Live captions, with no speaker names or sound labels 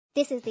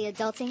This is the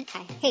Adulting I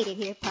Hate It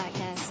Here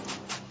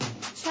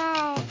podcast.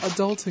 Child,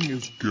 adulting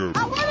is good.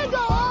 I want to go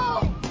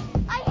home.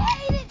 I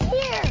hate it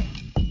here.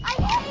 I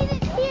hate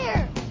it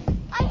here.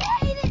 I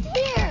hate it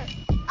here.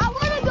 I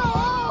want to go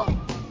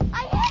home.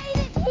 I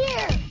hate it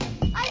here.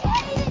 I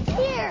hate it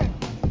here.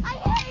 I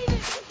hate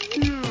it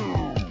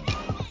here.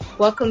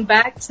 Welcome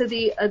back to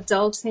the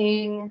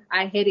Adulting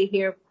I Hate It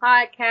Here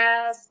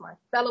podcast, my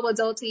fellow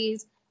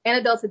adulties and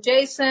adult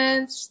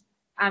adjacents.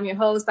 I'm your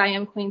host. I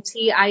am Queen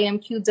T. I am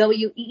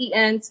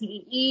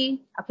QWEENTEE.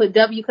 I put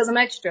W because I'm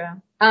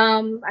extra.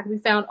 I can be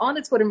found on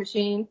the Twitter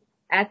machine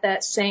at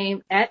that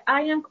same at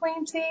I am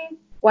Queen T.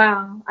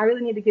 Wow, I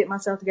really need to get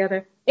myself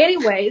together.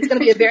 Anyway, it's going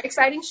to be a very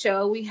exciting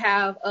show. We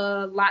have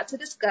a lot to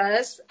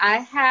discuss. I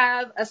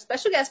have a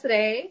special guest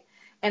today,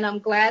 and I'm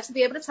glad to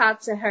be able to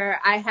talk to her.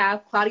 I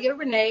have Claudia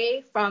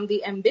Renee from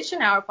the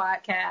Ambition Hour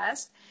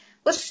podcast.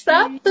 What's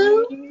up,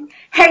 boo?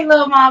 Hey,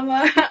 little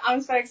mama.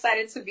 I'm so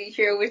excited to be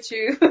here with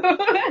you. to be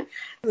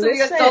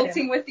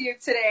adulting with you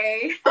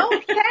today.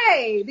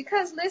 Okay,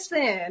 because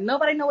listen,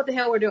 nobody know what the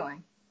hell we're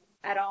doing.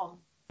 At all.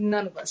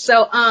 None of us.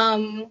 So,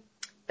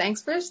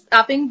 thanks for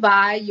stopping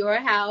by your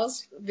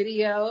house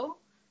video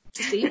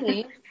to see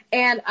me.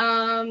 And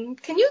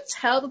can you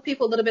tell the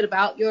people a little bit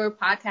about your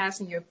podcast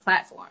and your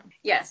platform?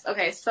 Yes.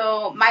 Okay.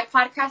 So my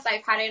podcast,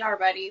 I've had it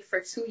already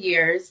for 2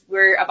 years.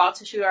 We're about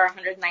to shoot our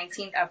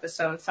 119th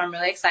episode, so I'm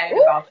really excited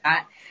about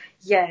that.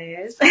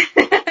 Yes.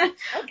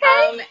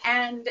 Okay.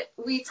 And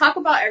we talk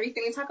about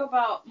everything. We talk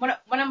about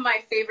one of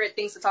my favorite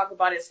things to talk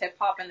about is hip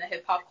hop and the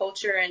hip hop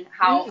culture and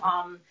how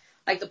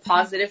like the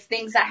positive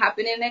things that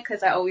happen in it,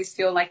 because I always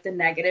feel like the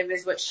negative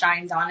is what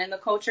shines on in the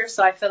culture.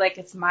 So I feel like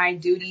it's my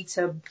duty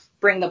to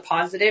bring the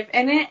positive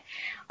in it.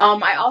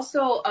 I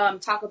also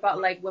talk about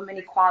like women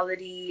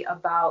equality,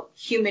 about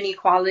human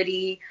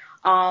equality.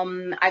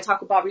 I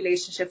talk about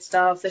relationship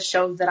stuff, the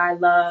shows that I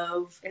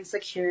love,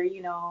 Insecure,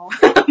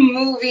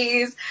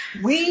 movies.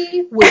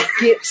 We will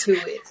get to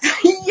it.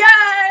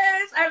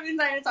 Yes! I've been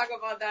trying to talk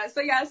about that.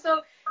 So yeah,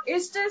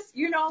 it's just,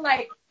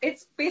 like,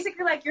 it's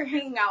basically like you're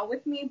hanging out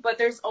with me, but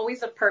there's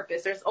always a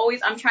purpose.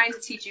 I'm trying to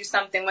teach you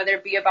something, whether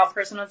it be about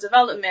personal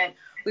development.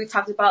 We've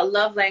talked about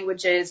love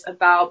languages,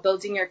 about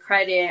building your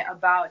credit,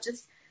 about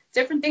just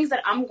different things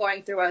that I'm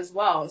going through as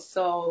well.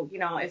 So,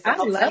 if it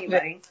helps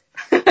anybody.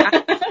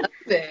 I love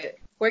it.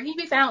 Where can you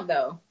be found,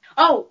 though?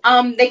 Oh,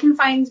 they can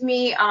find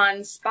me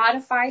on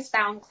Spotify,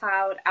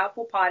 SoundCloud,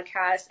 Apple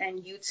Podcasts,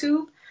 and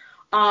YouTube.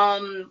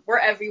 We're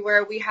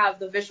everywhere. We have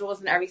the visuals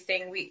and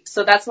everything.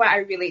 So that's why I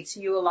relate to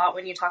you a lot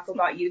when you talk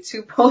about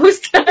YouTube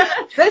posts.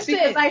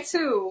 Because I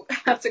too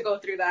have to go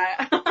through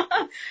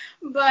that.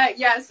 But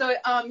yeah, so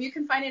you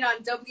can find it on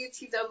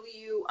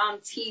WTW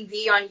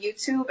TV on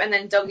YouTube and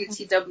then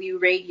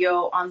WTW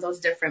Radio on those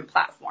different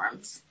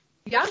platforms.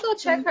 Y'all go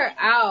check her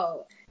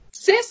out.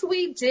 Since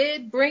we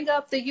did bring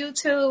up the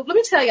YouTube, let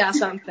me tell y'all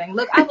something.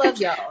 Look, I love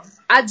y'all.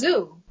 I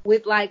do,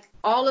 with like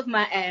all of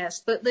my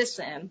ass. But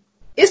listen,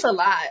 it's a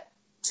lot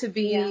to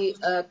be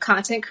a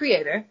content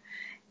creator.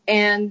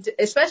 And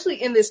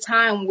especially in this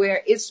time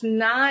where it's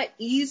not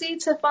easy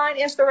to find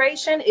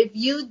inspiration. If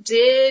you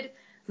did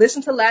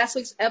listen to last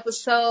week's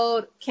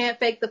episode, Can't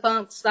Fake the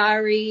Funk,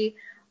 sorry.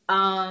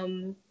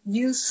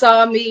 You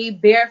saw me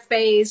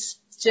barefaced,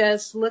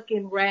 just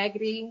looking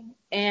raggedy.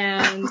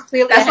 And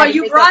clearly that's why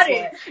you brought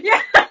it.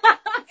 Yeah.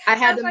 I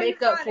had to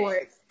make up for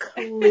it,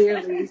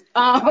 clearly.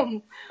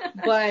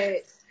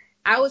 But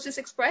I was just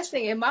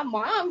expressing, and my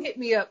mom hit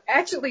me up,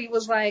 actually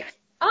was like,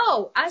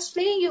 oh, I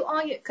seen you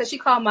on your, because she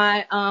called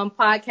my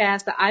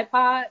podcast the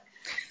iPod,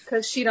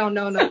 because she don't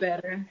know no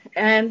better.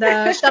 And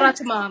shout out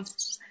to mom.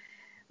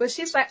 But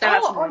she's like,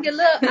 on your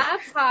little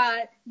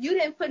iPod, you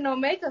didn't put no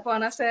makeup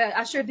on. I said,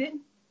 I sure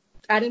didn't.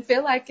 I didn't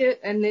feel like it.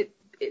 And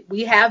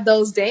we have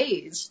those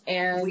days.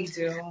 And we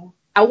do.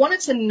 I wanted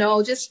to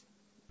know, just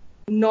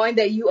knowing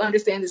that you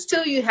understand this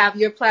too, you have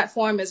your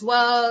platform as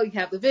well, you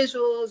have the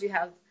visuals, you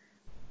have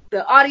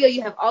the audio,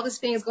 you have all these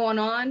things going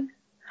on.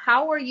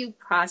 How are you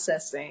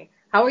processing?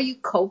 How are you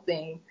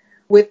coping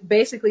with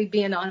basically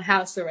being on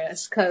house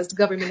arrest because the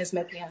government is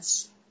making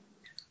us?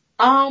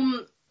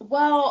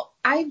 Well,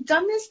 I've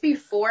done this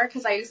before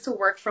because I used to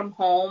work from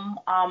home,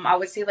 I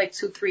would say like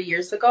 2-3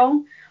 years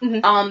ago.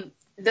 Mm-hmm.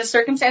 The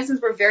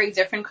circumstances were very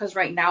different because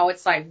right now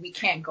it's like we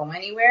can't go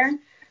anywhere.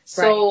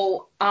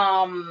 So,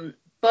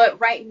 but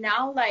right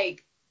now,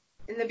 like,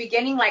 in the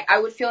beginning, like, I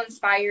would feel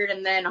inspired,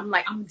 and then I'm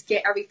like, I'm going to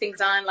get everything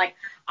done. Like,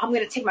 I'm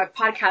going to take my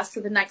podcast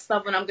to the next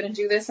level, and I'm going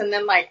to do this. And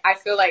then, like, I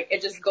feel like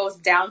it just goes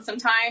down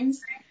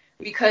sometimes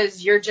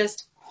because you're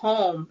just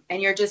home,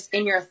 and you're just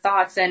in your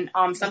thoughts. And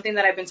something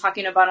that I've been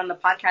talking about on the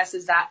podcast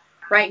is that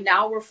right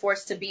now we're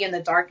forced to be in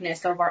the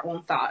darkness of our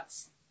own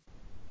thoughts.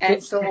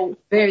 And so,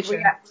 very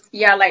true.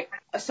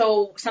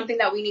 So something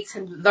that we need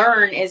to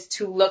learn is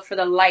to look for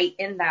the light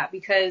in that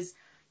because,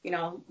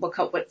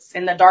 what's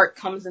in the dark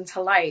comes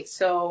into light.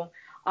 So,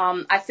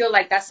 I feel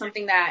like that's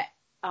something that,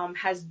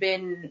 has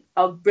been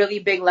a really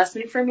big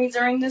lesson for me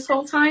during this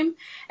whole time.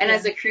 And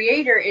as a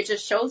creator, it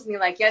just shows me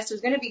like, yes,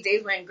 there's going to be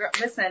days when,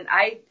 listen,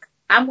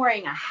 I'm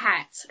wearing a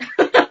hat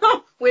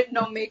with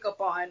no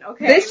makeup on,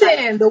 okay? Listen,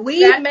 like, the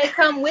weave may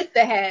come with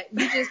the hat.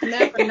 You just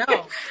never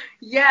know.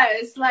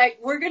 Yes, like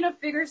we're gonna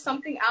figure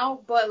something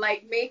out, but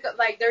like makeup,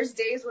 like there's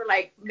days where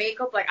like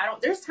makeup, like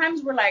there's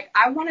times where like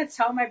I want to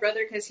tell my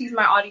brother, because he's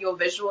my audio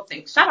visual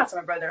thing. Shout out to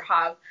my brother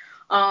Hav.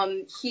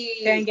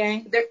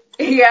 Gang.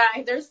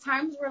 There's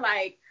times where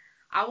like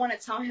I want to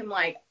tell him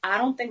like I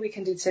don't think we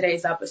can do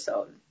today's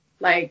episode,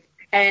 like,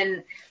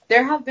 and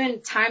there have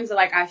been times that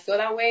like I feel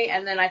that way,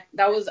 and then I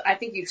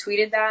think you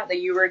tweeted that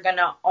you were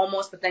gonna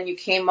almost, but then you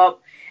came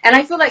up, and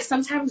I feel like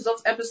sometimes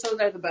those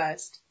episodes are the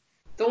best.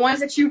 The ones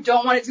that you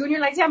don't want to do, and you're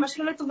like, damn, I should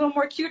have looked a little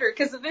more cuter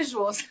because of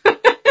visuals.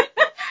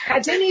 I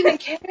didn't even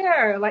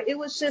care. Like, it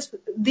was just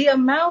the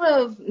amount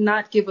of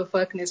not give a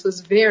fuckness was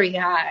very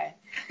high.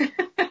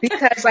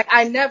 Because, like,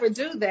 I never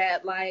do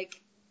that. Like,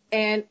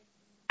 and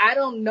I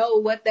don't know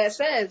what that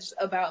says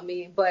about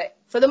me. But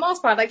for the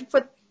most part, like,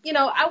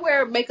 I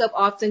wear makeup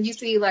often. You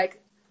see,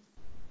 like,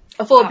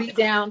 a full beat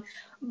down.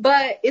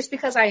 But it's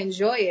because I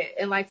enjoy it.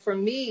 And, like, for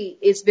me,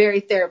 it's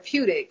very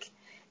therapeutic.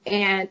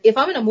 And if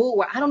I'm in a mood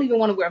where I don't even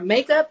want to wear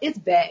makeup, it's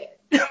bad.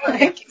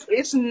 Like,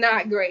 it's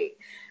not great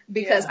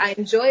because I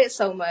enjoy it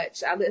so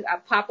much. I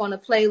pop on a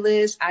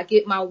playlist. I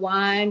get my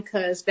wine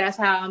because that's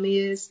how I'm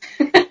is.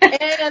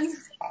 And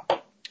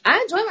I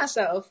enjoy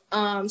myself.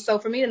 So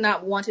for me to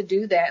not want to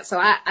do that, so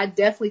I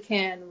definitely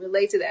can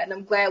relate to that. And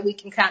I'm glad we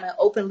can kind of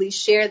openly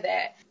share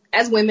that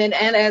as women,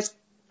 and as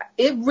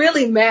it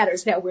really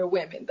matters that we're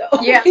women,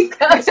 though. Yeah.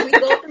 Because we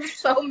go through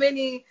so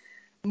many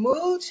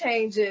mood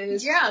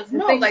changes,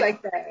 things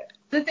like that.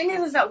 The thing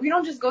is that we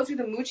don't just go through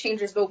the mood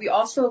changes, but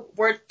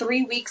we're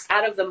 3 weeks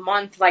out of the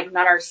month, like,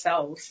 not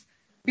ourselves.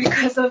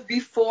 Because of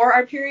before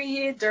our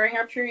period, during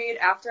our period,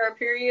 after our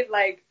period,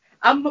 like,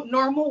 I'm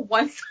normal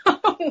once,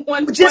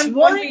 one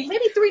week.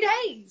 Maybe 3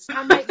 days.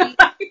 I might be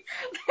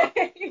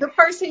the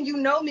person you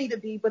know me to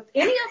be, but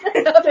any of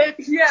the other.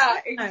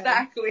 Yeah,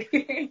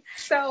 exactly.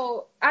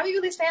 So I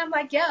usually say, I'm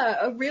like,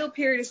 a real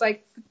period is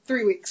like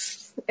 3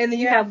 weeks. And then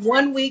you have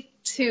 1 week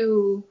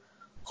to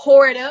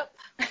whore it up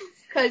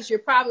because you're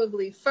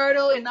probably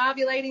fertile and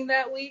ovulating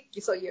that week.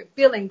 So you're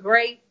feeling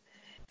great,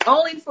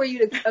 only for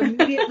you to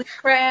immediately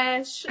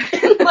crash.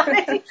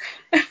 Like,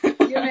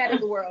 you're mad at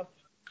the world.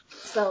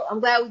 So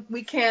I'm glad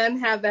we can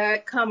have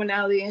that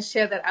commonality and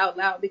share that out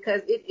loud,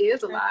 because it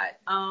is a lot,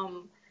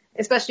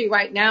 especially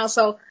right now.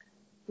 So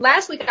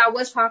last week I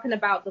was talking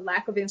about the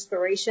lack of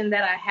inspiration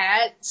that I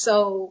had.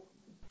 So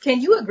can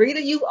you agree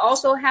that you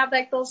also have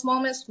like those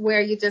moments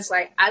where you're just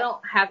like, I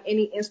don't have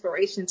any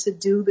inspiration to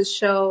do the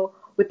show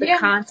with the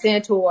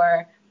content,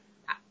 or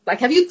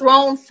like, have you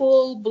thrown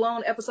full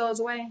blown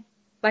episodes away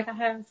like I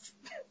have?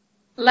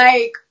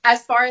 Like,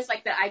 as far as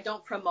like that I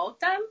don't promote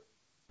them?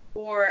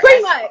 Or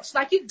pretty much,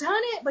 like, you've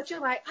done it, but you're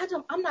like,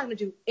 I'm not gonna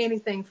do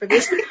anything for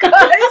this because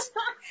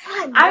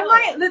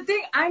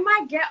I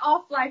might get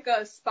off like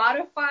a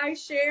Spotify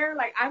share,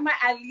 like I might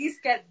at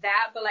least get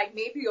that, but like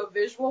maybe a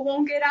visual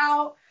won't get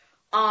out.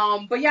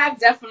 But yeah, I've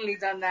definitely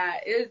done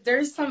that.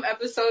 There's some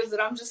episodes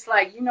that I'm just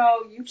like,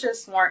 you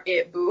just weren't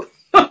it, boo.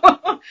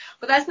 But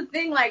that's the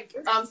thing, like,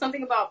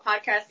 something about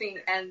podcasting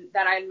and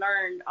that I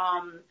learned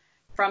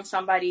from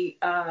somebody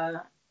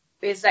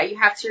is that you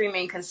have to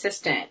remain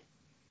consistent.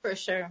 For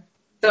sure.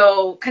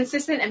 So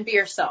consistent and be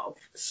yourself.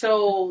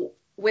 So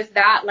with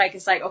that, like,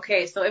 it's like,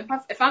 okay, so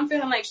if I'm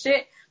feeling like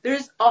shit,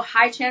 there's a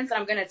high chance that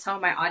I'm going to tell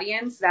my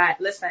audience that,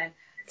 listen,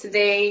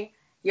 today,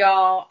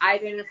 y'all, I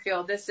didn't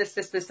feel this,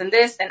 and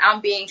this, and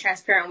I'm being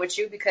transparent with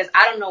you because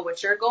I don't know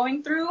what you're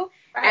going through,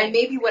 and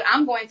maybe what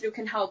I'm going through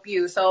can help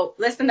you. So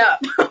listen up.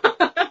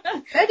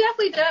 It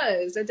definitely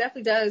does. It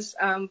definitely does.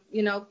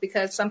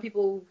 Because some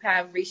people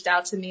have reached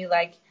out to me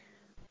like,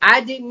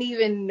 I didn't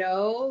even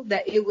know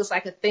that it was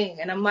like a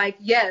thing. And I'm like,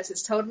 yes,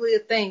 it's totally a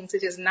thing to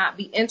just not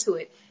be into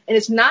it. And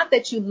it's not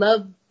that you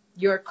love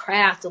your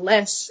craft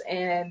less,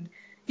 and,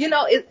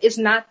 it's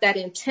not that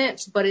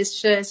intense, but it's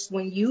just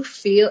when you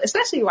feel,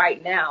 especially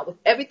right now with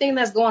everything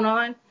that's going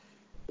on,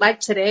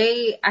 like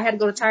today I had to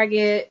go to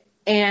Target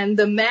and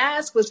the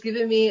mask was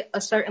giving me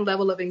a certain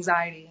level of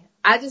anxiety.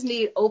 I just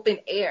need open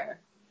air.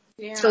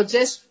 Yeah. So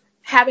just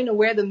having to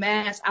wear the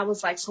mask, I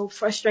was like so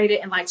frustrated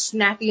and like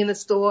snappy in the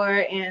store,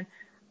 and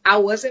I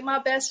wasn't my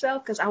best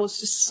self because I was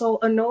just so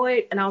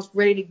annoyed and I was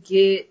ready to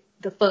get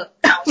the fuck.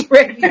 I was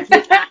ready to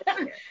get out of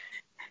there.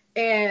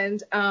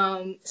 And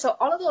so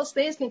all of those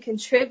things can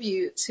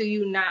contribute to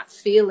you not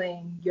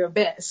feeling your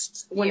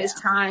best when it's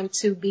time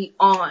to be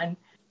on.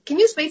 Can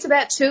you speak to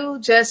that too?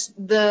 Just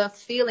the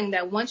feeling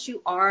that once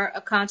you are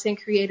a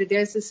content creator,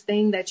 there's this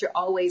thing that you're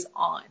always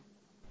on.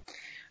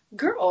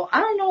 Girl, I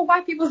don't know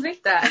why people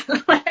think that.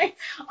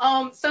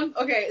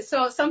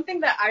 So something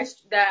that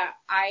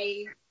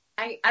I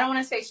don't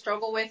want to say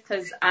struggle with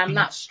because I'm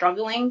not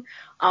struggling.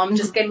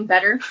 Just getting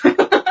better.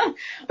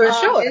 For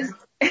sure.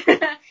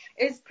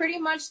 Is pretty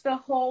much the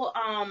whole,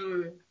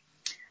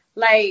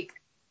 like,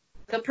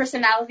 the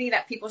personality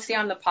that people see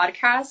on the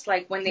podcast.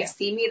 Like, when they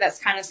see me, that's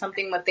kind of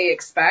something what they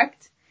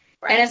expect.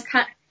 Right.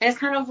 And it's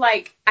kind of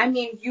like, I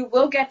mean, you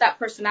will get that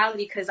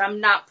personality because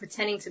I'm not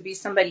pretending to be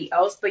somebody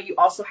else, but you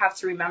also have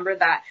to remember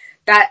that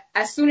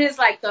as soon as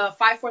like the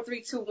 5, 4,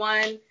 3, 2,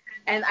 1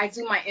 and I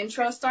do my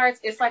intro starts,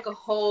 it's like a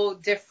whole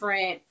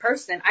different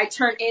person. I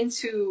turn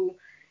into,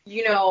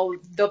 you know,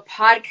 the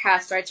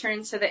podcaster, I turn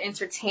into the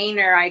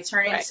entertainer, I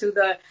turn into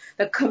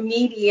the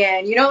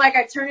comedian, you know, like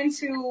I turn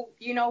into,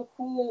 you know,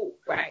 who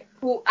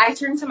I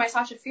turn into my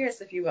Sasha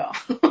Fierce, if you will.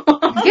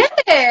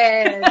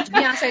 Yes,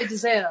 Beyonce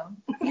Giselle.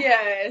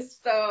 Yes,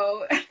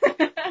 so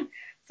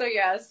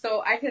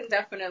so I can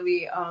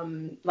definitely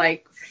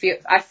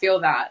feel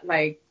that,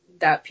 like,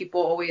 that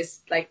people always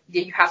like,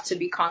 you have to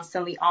be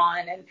constantly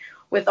on and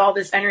with all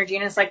this energy.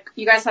 And it's like,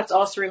 you guys have to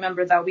also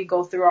remember that we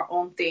go through our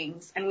own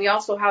things and we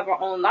also have our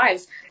own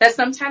lives that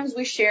sometimes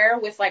we share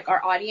with like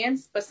our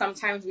audience, but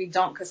sometimes we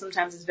don't, because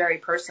sometimes it's very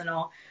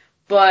personal.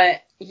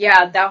 But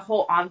yeah, that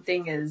whole on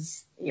thing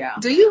is, yeah.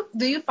 Do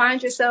you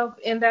find yourself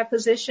in that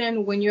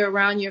position when you're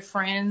around your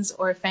friends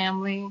or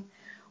family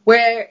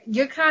where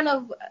you're kind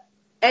of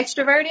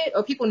extroverted,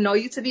 or people know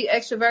you to be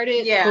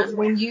extroverted, but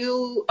when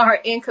you are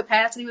in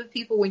capacity with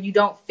people, when you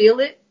don't feel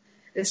it,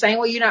 the same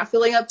way you're not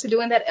feeling up to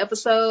doing that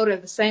episode, or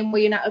the same way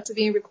you're not up to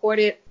being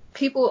recorded,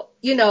 people,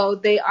 you know,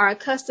 they are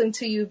accustomed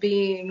to you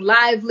being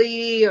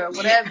lively or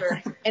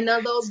whatever. And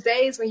on those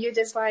days when you're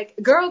just like,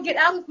 girl, get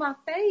out of my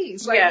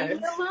face, like, leave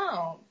me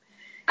alone.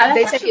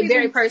 They take it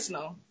very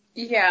personal.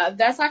 Yeah,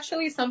 that's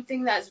actually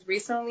something that's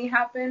recently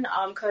happened,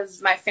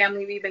 because my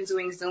family, we've been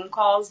doing Zoom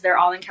calls. They're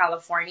all in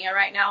California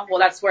right now. Well,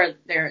 that's where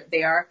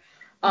they are.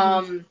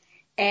 And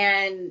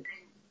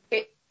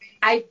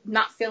I'm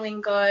not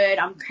feeling good.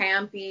 I'm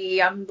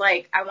crampy. I'm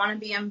like, I want to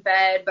be in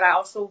bed, but I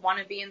also want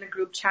to be in the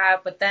group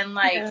chat. But then,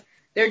 like,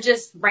 they're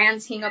just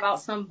ranting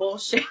about some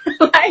bullshit.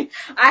 Like,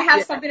 I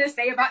have something to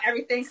say about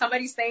everything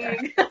somebody's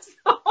saying.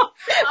 So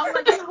I'm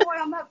like, you know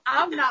what?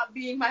 I'm not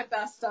being my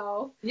best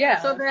self.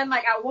 Yeah. So then,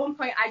 like, at one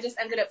point, I just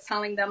ended up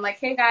telling them, like,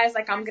 hey, guys,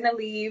 like, I'm going to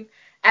leave.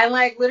 And,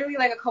 like, literally,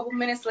 like, a couple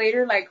minutes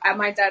later, like,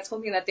 my dad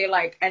told me that they,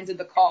 like, ended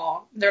the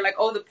call. They're like,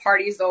 oh, the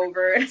party's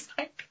over. It's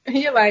like,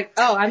 you're like,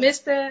 oh, I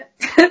missed it.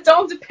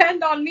 Don't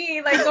depend on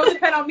me. Like, don't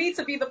depend on me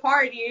to be the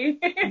party.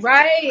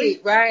 Right.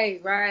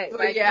 But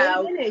Like,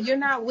 yeah. wait a minute, you're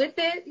not with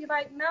it? You're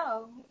like,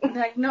 no.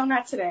 Like, no,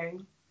 not today.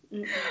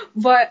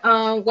 But,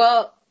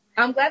 well,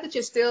 I'm glad that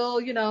you're still,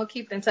 you know,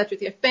 keeping in touch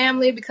with your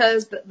family,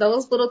 because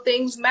those little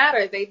things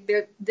matter.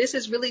 This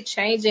is really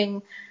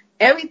changing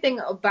everything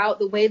about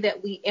the way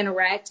that we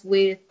interact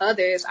with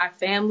others, our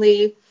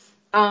family.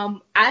 I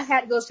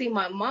had to go see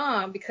my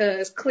mom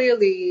because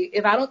clearly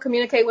if I don't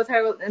communicate with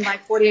her in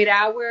like 48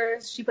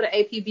 hours, she put an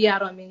APB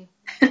out on me.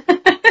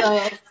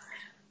 So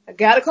I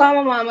gotta call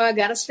my mama, I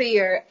gotta see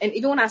her. And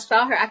even when I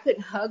saw her, I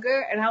couldn't hug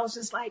her. And I was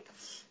just like,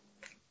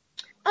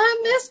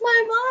 I miss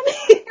my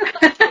mommy.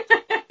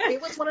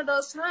 It was one of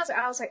those times where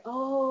I was like,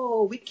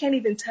 oh, we can't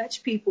even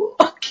touch people.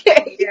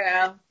 Okay.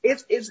 Yeah.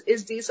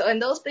 It's decent.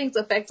 And those things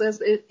affect us.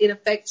 It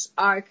affects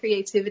our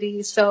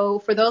creativity. So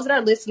for those that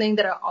are listening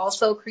that are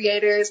also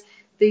creators,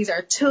 these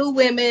are two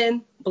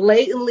women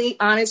blatantly,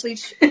 honestly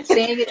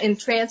saying it in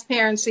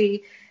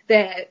transparency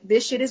that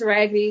this shit is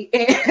raggedy.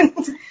 And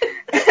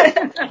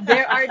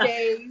there are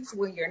days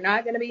when you're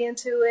not going to be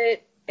into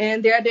it.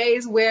 And there are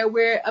days where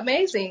we're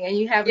amazing and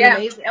you have an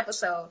amazing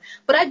episode.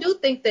 But I do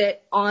think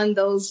that on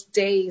those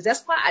days,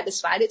 that's why I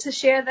decided to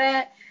share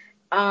that,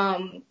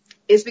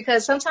 is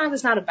because sometimes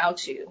it's not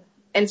about you.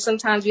 And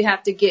sometimes you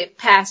have to get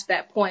past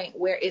that point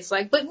where it's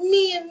like, but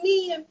me,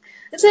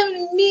 it's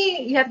happening to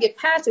me. You have to get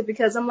past it,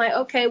 because I'm like,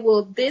 okay,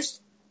 well, this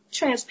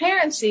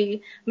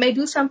transparency may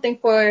do something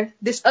for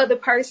this other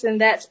person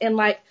that's in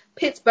like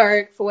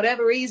Pittsburgh for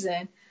whatever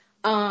reason.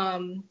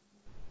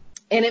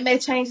 And it may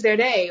change their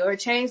day or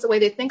change the way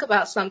they think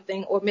about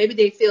something, or maybe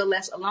they feel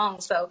less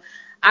alone. So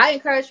I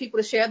encourage people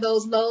to share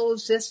those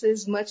lows just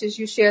as much as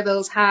you share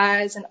those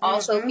highs. And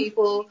also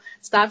people,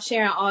 stop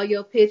sharing all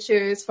your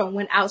pictures from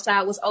when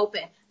outside was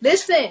open.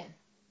 Listen,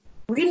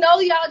 we know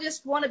y'all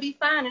just want to be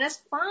fine, and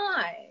that's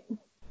fine.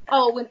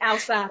 Oh, when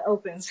outside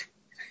opens.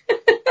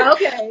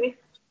 Okay.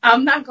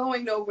 I'm not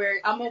going nowhere.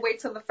 I'm going to wait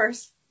till the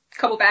first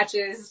couple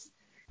batches.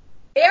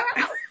 Air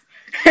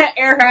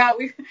out.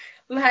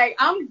 Like,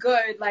 I'm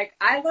good. Like,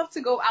 I love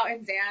to go out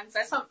and dance.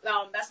 That's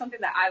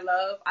something that I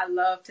love. I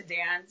love to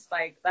dance.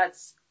 Like,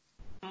 that's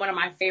one of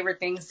my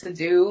favorite things to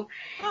do.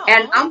 Aww.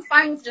 And I'm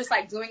fine with just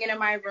like doing it in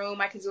my room.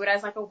 I can do it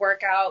as like a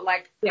workout.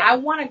 Like, I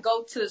want to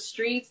go to the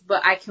streets,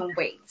 but I can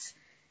wait.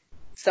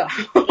 So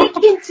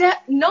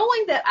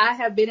knowing that I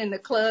have been in the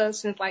club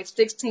since like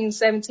 16,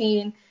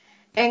 17,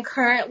 and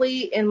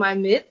currently in my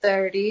mid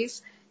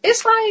 30s,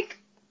 it's like,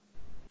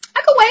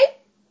 I could wait.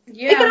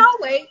 Yeah. It can all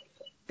wait.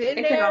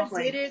 Been there,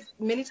 did it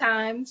many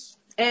times.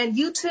 And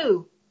you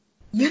too.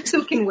 You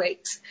too can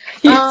wait.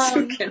 You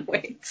too can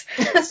wait.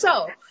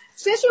 So,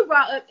 since you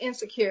brought up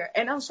Insecure,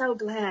 and I'm so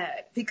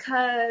glad,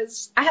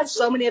 because I have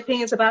so many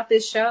opinions about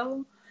this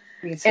show,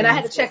 and I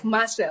had to check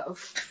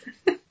myself.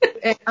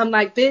 And I'm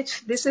like,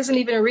 bitch, this isn't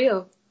even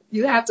real.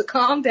 You have to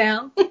calm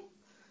down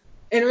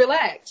and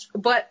relax.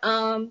 But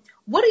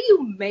what do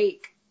you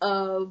make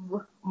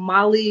of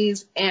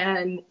Molly's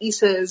and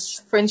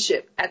Issa's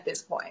friendship at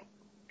this point?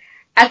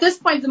 At this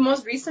point, the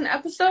most recent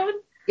episode?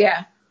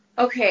 Yeah.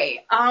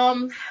 Okay.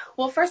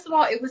 Well, first of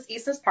all, it was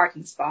Issa's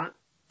parking spot.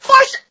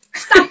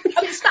 Stop.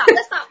 Okay, stop.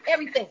 Let's stop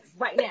everything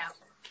right now.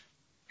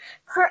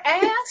 Her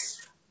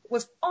ass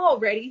was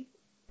already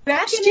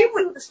backing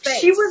into the space.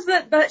 She was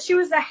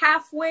the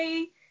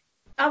halfway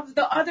of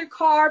the other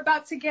car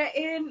about to get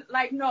in.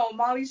 Like, no,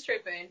 Molly's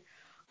tripping.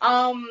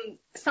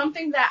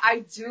 Something that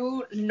I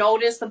do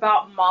notice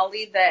about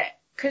Molly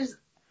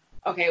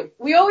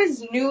we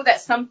always knew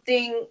that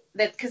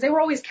because they were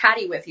always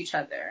catty with each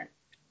other.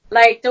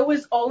 Like, there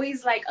was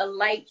always, like, a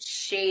light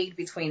shade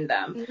between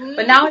them. Mm-hmm.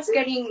 But now it's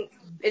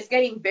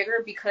getting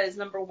bigger because,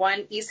 number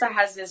one, Issa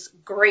has this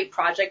great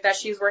project that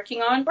she's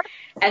working on.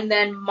 And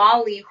then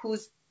Molly,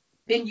 who's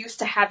been used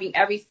to having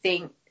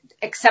everything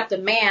except a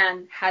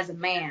man, has a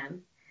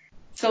man.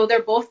 So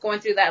they're both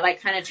going through that,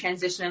 like, kind of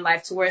transition in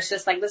life to where it's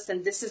just like,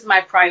 listen, this is my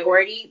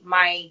priority,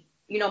 my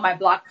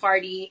block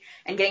party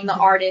and getting the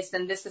artist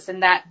and this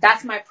and that.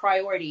 That's my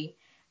priority.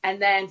 And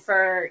then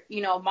for,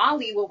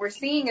 Molly, what we're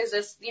seeing is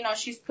just,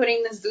 she's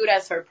putting this dude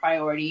as her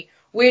priority,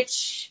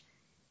 which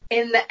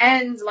in the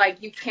end,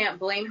 like, you can't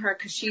blame her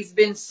because she's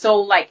been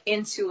so, like,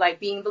 into,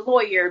 like, being the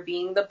lawyer,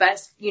 being the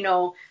best,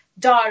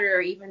 daughter,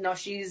 even though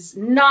she's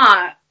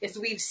not, as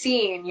we've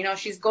seen,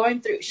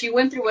 she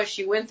went through what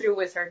she went through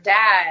with her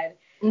dad,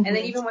 and then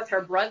even with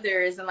her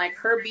brothers, and, like,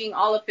 her being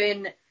all up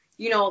in,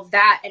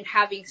 that and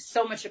having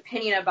so much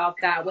opinion about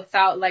that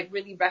without, like,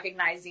 really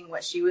recognizing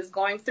what she was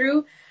going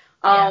through.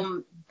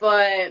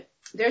 But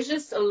there's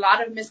just a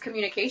lot of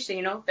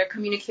miscommunication, they're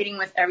communicating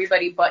with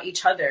everybody but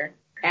each other.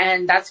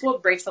 And that's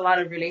what breaks a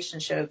lot of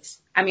relationships.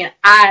 I mean,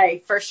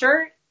 I for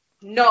sure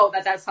know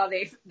that's how,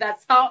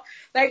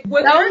 like,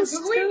 what they're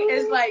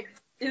doing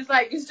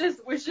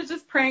we're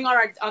just preying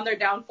on their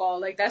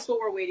downfall. Like, that's what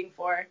we're waiting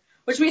for,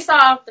 which we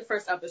saw the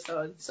first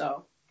episode,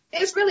 so.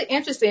 It's really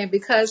interesting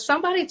because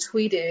somebody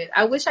tweeted,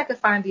 I wish I could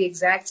find the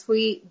exact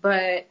tweet,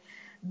 but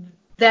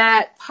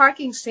that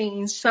parking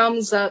scene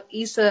sums up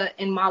Issa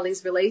and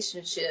Molly's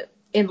relationship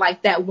in,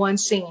 like, that one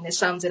scene. It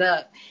sums it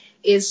up.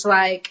 It's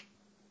like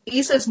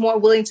Issa's more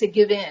willing to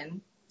give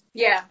in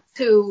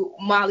to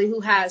Molly,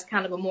 who has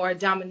kind of a more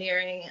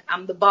domineering,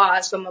 I'm the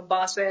boss, I'm a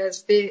boss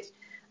ass bitch.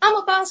 I'm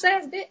a boss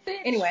ass bitch.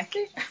 Anyway.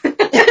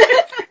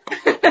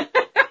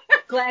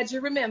 Glad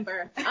you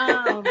remember.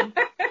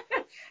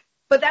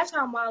 But that's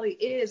how Molly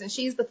is, and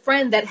she's the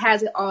friend that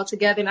has it all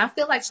together. And I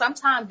feel like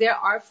sometimes there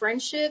are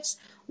friendships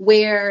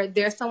where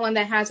there's someone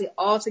that has it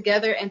all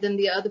together and then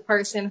the other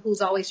person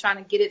who's always trying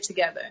to get it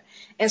together.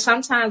 And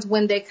sometimes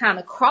when they kind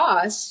of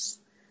cross,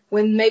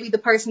 when maybe the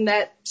person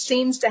that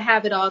seems to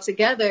have it all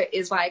together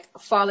is, like,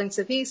 falling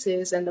to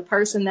pieces, and the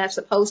person that's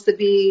supposed to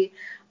be,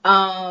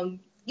 a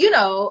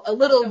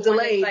little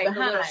delayed behind. A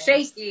little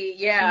shaky,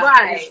 yeah.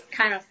 Right. It's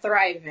kind of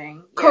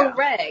thriving. Yeah.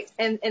 Correct.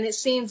 And it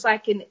seems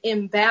like an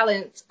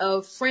imbalance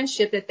of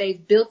friendship that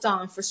they've built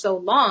on for so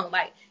long.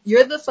 Like,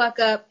 you're the fuck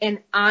up and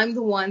I'm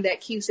the one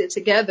that keeps it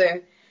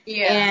together.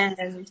 Yeah.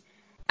 And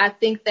I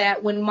think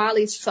that when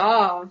Molly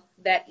saw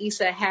that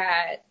Issa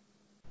had,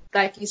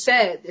 like you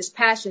said, this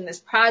passion, this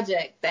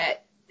project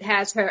that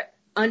has her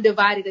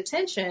undivided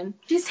attention.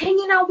 She's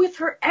hanging out with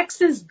her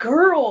ex's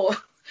girl.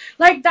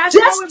 Like, that's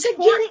just to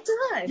get it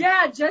done.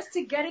 Yeah, just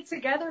to get it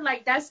together.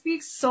 Like, that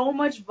speaks so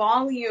much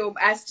volume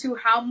as to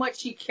how much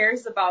she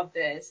cares about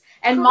this.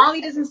 And correct.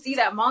 Molly doesn't see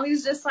that.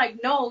 Molly's just like,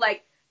 no,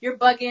 like, you're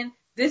bugging.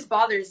 This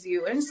bothers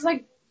you. And it's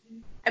like,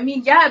 I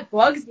mean, yeah, it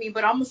bugs me,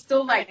 but I'm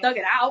still, like, thug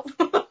it out.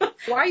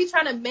 Why are you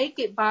trying to make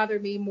it bother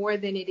me more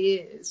than it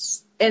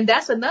is? And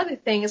that's another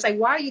thing. It's like,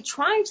 why are you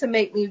trying to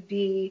make me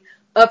be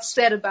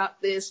upset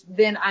about this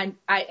than I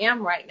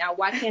am right now?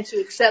 Why can't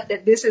you accept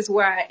that this is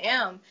where I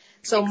am?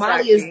 So exactly.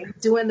 Molly is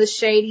doing the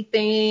shady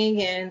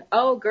thing and,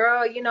 oh,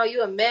 girl,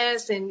 you a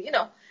mess. And,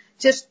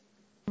 just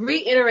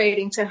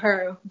reiterating to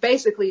her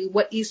basically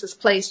what Issa's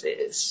place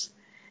is,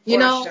 you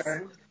know.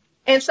 Sure.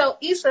 And so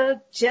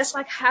Issa, just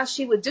like how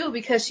she would do,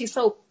 because she's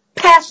so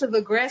passive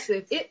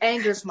aggressive, it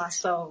angers my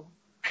soul.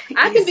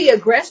 I can be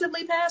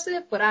aggressively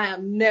passive, but I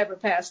am never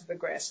passive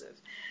aggressive.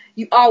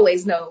 You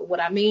always know what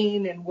I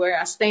mean and where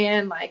I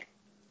stand. Like,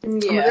 I'm a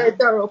very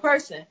thorough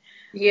person.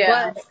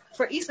 Yeah. But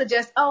for Issa,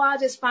 I'll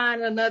just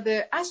find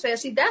another. I said,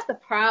 see, that's the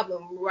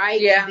problem right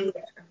there.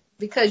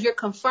 Because you're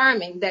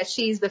confirming that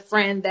she's the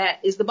friend that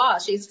is the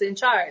boss. She's in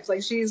charge.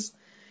 Like, she's,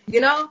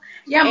 Yeah,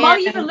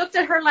 Molly even looked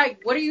at her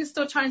like, what are you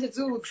still trying to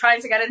do?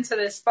 Trying to get into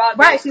this spot?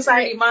 Right. She's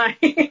like, mine.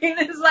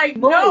 It's like,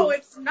 move. No,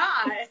 it's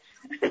not.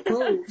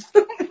 Move.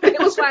 It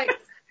was like,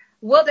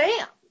 well,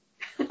 damn.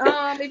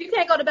 If you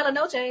can't go to Bella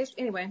Noche's,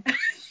 anyway.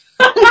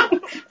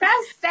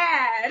 That's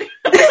sad.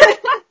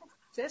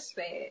 Just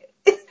sad.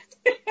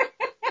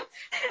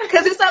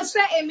 Because it's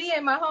upsetting me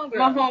and my homegirl.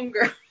 My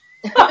homegirl.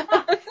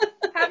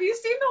 Have you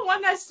seen the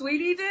one that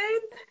Sweetie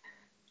did?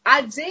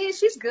 I did.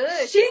 She's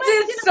good. She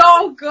did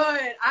so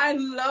good. I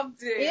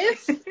loved it.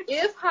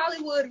 If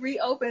Hollywood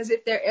reopens,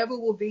 if there ever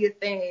will be a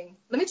thing,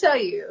 let me tell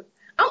you,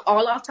 I'm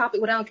all off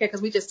topic, but I don't care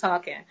because we just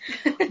talking.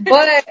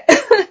 But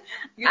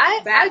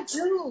I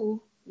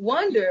do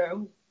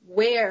wonder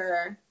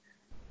where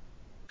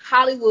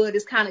Hollywood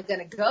is kind of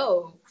going to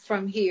go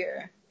from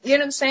here. You know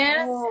what I'm saying?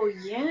 Oh,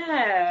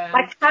 yeah.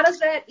 Like, how does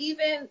that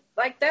even,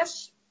 like,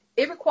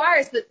 it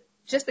requires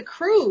just the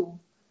crew.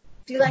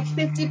 Do like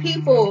 50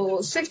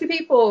 people, 60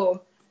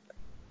 people.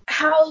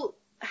 How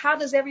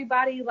does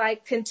everybody,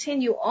 like,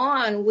 continue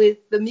on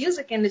with the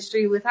music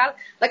industry without,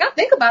 like, I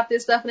think about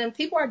this stuff, and then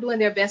people are doing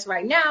their best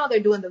right now. They're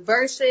doing the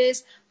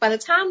verses. By the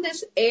time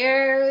this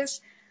airs,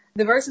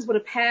 the verses would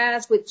have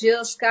passed with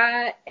Jill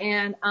Scott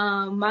and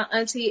my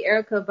auntie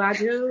Erykah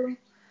Badu,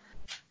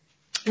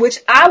 which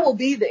I will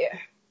be there.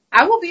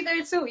 I will be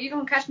there too. You're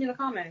going to catch me in the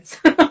comments.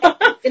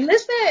 And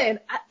listen,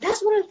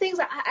 that's one of the things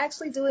I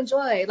actually do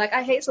enjoy. Like,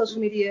 I hate social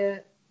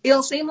media. It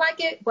don't seem like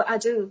it, but I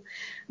do.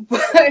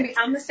 But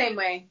I'm the same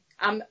way.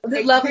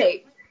 Love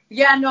hate.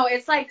 Yeah, no,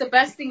 it's like the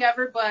best thing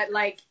ever, but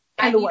like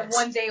And I the need worst.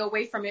 1 day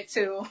away from it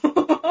too.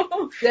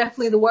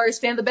 Definitely the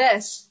worst and the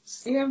best.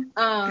 Yeah.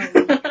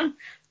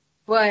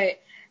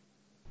 But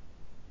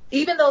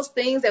even those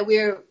things that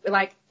we're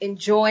like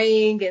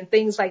enjoying and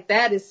things like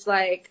that, it's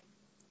like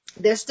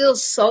there's still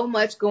so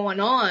much going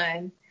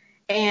on,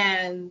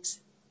 and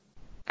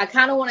I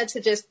kind of wanted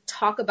to just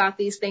talk about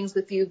these things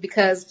with you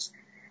because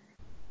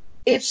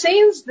it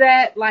seems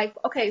that, like,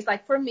 okay, it's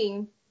like for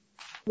me,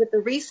 with the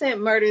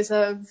recent murders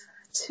of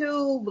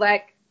 2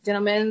 black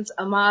gentlemen,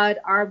 Ahmaud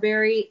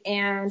Arbery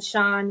and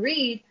Sean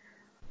Reed,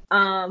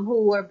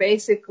 who were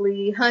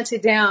basically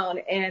hunted down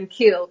and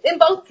killed in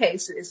both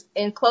cases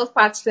in close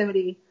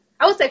proximity.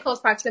 I would say close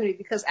proximity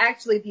because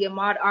actually the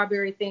Ahmaud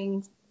Arbery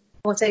thing,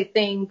 I won't say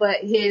thing,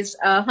 but his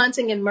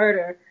hunting and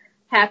murder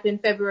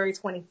happened February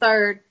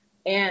 23rd.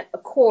 And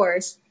of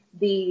course,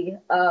 the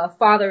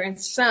father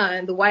and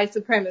son, the white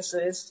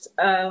supremacists,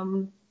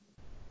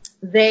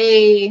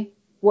 they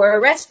were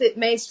arrested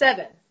May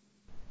 7th,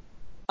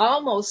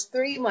 almost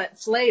 3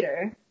 months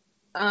later.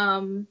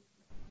 And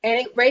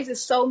it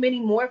raises so many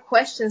more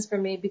questions for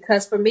me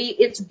because for me,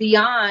 it's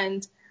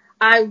beyond,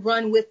 I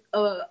run with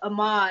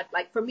Ahmaud.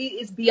 Like, for me,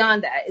 it's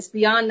beyond that. It's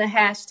beyond the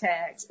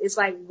hashtags. It's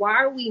like,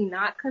 why are we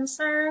not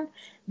concerned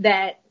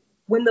that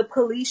when the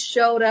police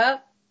showed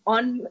up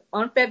on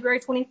February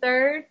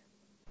 23rd,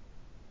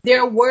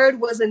 their word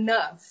was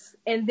enough,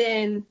 and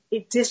then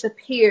it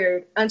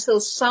disappeared until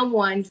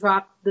someone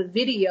dropped the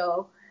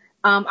video.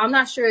 I'm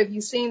not sure if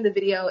you've seen the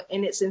video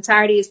in its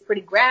entirety. It's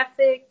pretty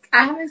graphic.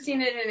 I haven't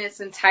seen it in its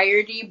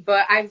entirety,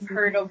 but I've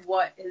heard of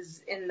what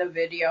is in the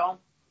video.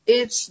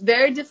 It's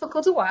very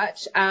difficult to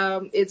watch.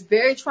 It's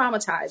very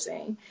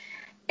traumatizing.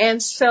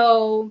 And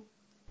so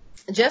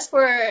just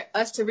for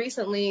us to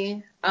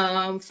recently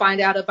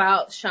find out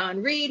about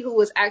Sean Reed, who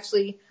was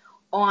actually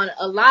on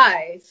a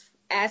live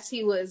as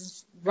he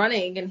was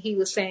running, and he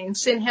was saying,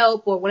 send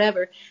help or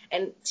whatever.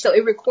 And so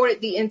it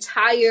recorded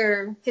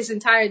his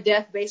entire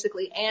death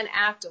basically and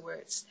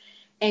afterwards.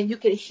 And you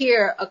could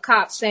hear a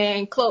cop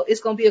saying,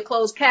 it's going to be a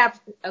closed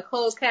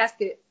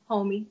casket,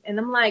 homie. And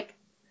I'm like,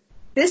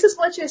 this is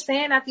what you're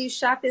saying after you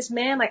shot this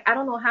man? Like, I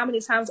don't know how many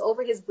times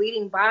over his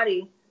bleeding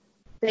body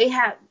they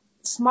had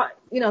smart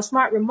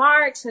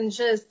remarks, and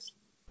just,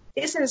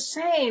 it's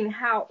insane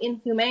how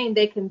inhumane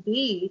they can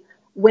be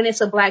when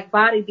it's a black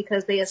body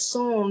because they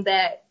assume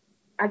that,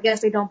 I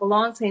guess, they don't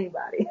belong to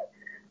anybody.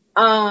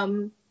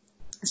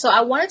 So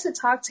I wanted to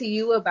talk to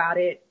you about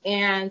it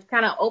and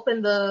kind of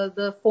open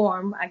the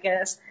forum, I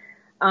guess.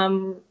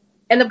 And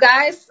the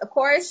guys, of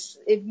course,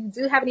 if you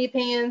do have any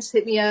opinions,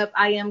 hit me up.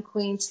 I am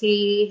Queen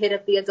T. Hit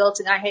up the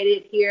Adulting I Hate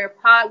It Here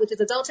pod, which is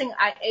Adulting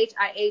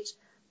IHIH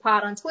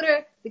pod on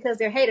Twitter, because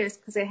they're haters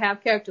because they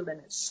have character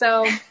limits.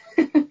 So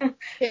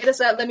hit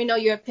us up. Let me know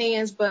your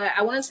opinions. But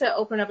I wanted to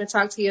open up and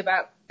talk to you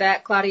about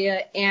that,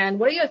 Claudia. And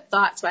what are your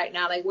thoughts right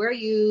now? Like, where are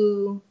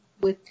you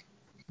with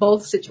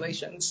both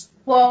situations?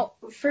 Well,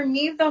 for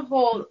me,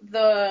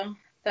 the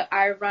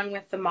I run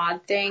with the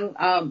mod thing,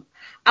 I'm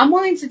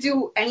willing to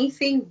do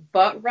anything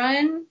but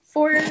run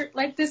for,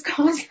 like, this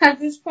cause at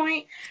this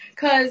point.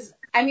 Cause,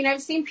 I mean,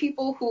 I've seen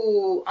people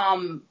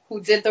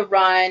who did the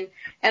run,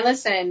 and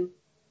listen,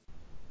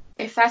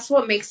 if that's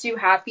what makes you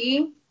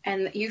happy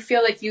and you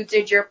feel like you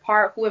did your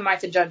part, who am I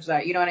to judge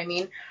that? You know what I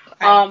mean?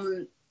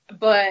 Right.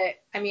 But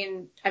I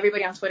mean,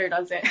 everybody on Twitter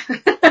does it.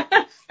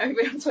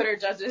 Everybody on Twitter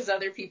judges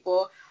other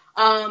people.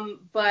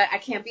 But I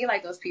can't be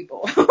like those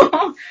people.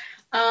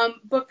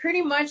 But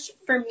pretty much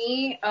for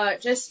me,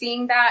 just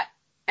seeing that,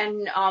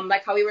 and,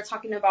 like how we were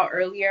talking about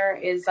earlier,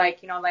 is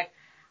like, you know, like,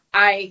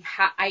 I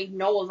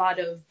know a lot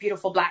of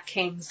beautiful black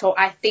kings. So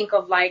I think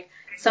of, like,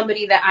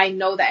 somebody that I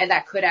know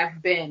that could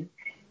have been.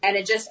 And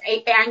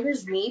it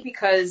angers me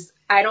because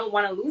I don't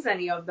want to lose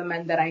any of the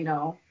men that I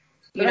know,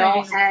 you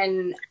know,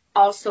 and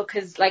also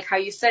because, like how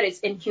you said, it's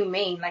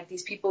inhumane. Like,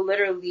 these people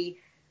literally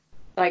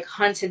like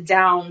hunted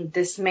down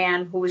this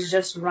man who was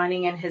just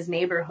running in his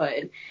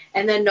neighborhood,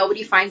 and then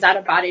nobody finds out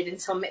about it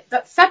until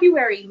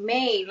February,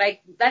 May.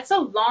 Like, that's a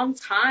long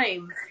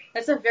time.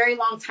 That's a very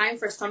long time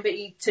for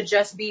somebody to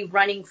just be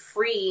running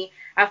free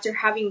after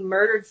having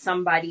murdered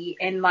somebody,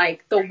 and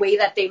like the way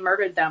that they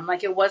murdered them.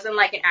 Like, it wasn't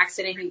like an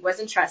accident. He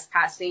wasn't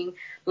trespassing.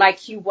 Like,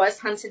 he was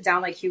hunted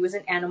down like he was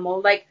an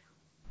animal. Like,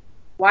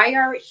 why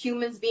are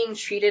humans being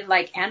treated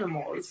like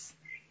animals?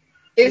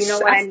 You know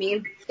what I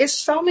mean? It's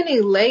so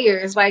many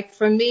layers. Like,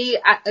 for me,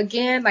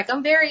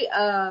 I'm very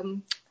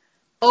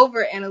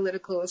over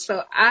analytical.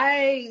 So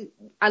I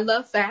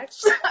love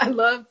facts. I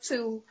love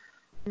to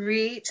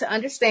read, to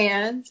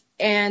understand,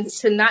 and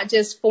to not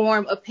just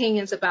form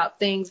opinions about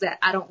things that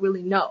I don't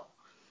really know.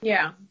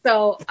 Yeah.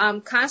 So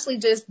I'm constantly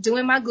just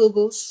doing my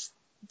Googles,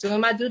 doing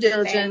my due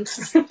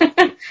diligence,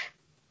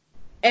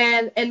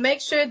 and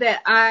make sure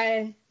that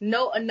I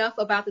know enough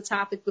about the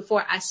topic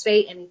before I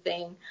say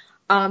anything.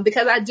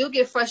 Because I do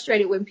get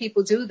frustrated when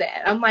people do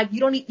that. I'm like, you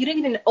didn't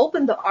even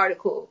open the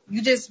article.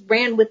 You just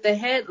ran with the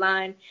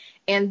headline.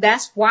 And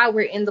that's why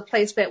we're in the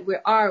place that we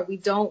are. We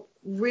don't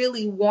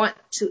really want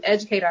to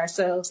educate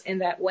ourselves in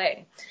that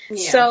way.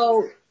 Yeah.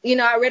 So,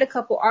 I read a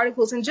couple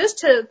articles, and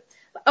so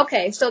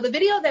the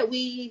video that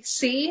we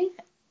see,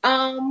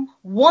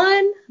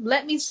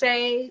 let me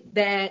say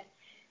that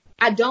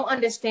I don't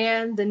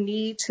understand the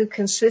need to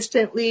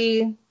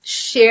consistently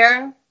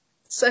share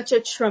such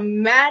a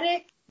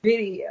traumatic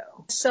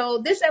video. So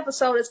this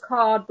episode is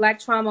called Black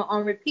Trauma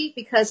on Repeat,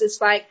 because it's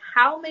like,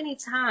 how many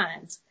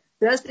times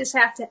does this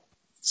have to...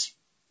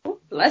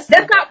 That's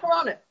not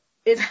Corona.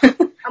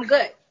 I'm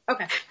good.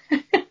 Okay.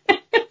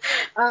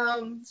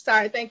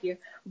 Sorry, thank you.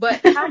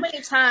 But how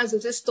many times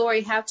does this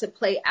story have to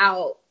play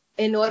out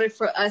in order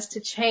for us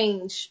to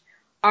change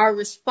our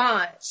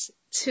response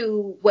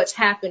to what's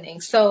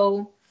happening?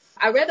 So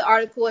I read the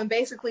article, and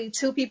basically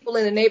 2 people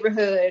in the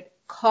neighborhood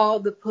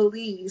called the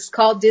police,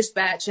 called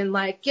dispatch, and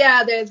like,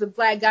 yeah, there's a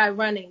black guy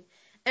running.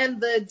 And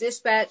the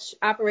dispatch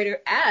operator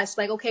asked,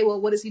 like, okay, well,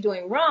 what is he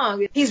doing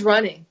wrong? He's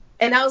running.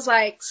 And I was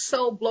like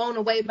so blown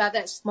away by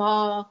that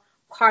small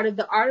part of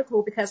the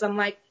article, because I'm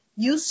like,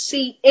 you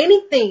see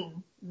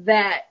anything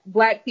that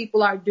black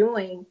people are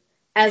doing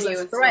as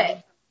a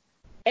threat.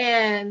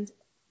 And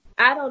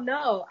I don't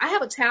know. I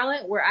have a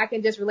talent where I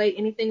can just relate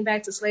anything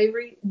back to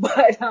slavery.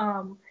 But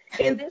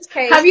in this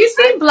case, have you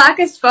seen Black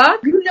as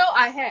Fuck? You know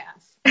I have.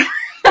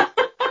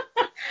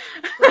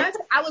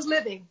 I was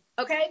living,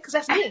 okay? Because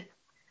that's me.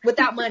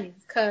 Without money,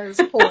 because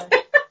poor.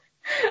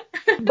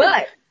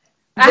 But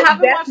I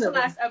haven't watched the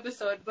last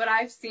episode, but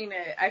I've seen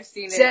it.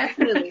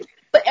 Definitely.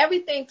 But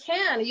everything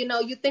can.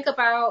 You think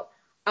about,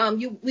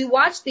 we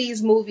watch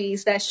these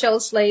movies that show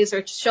slaves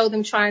or show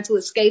them trying to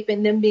escape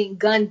and them being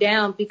gunned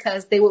down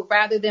because they would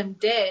rather them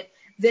dead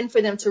than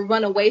for them to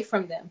run away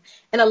from them.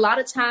 And a lot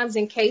of times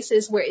in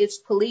cases where it's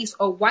police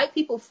or white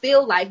people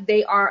feel like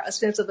they are a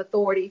sense of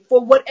authority for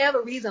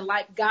whatever reason,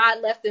 like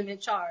God left them in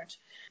charge.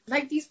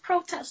 Like these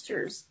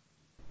protesters.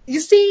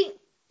 You see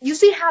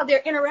how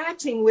they're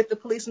interacting with the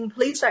police, and the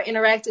police are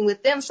interacting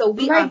with them. So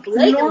we are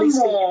blatantly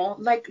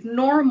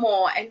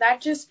normal, and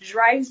that just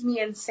drives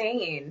me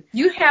insane.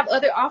 You have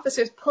other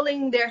officers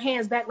pulling their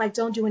hands back, like,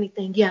 don't do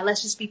anything. Yeah,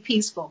 let's just be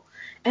peaceful.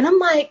 And I'm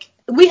like,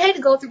 we hate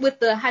to go through with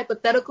the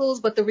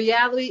hypotheticals, but the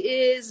reality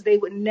is they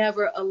would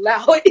never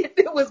allow it if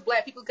it was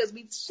black people, because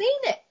we've seen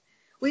it.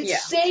 We've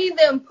seen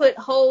them put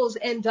holes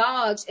in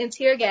dogs and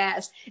tear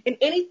gas and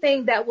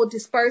anything that will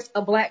disperse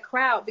a black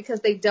crowd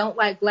because they don't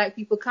like black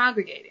people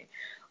congregating.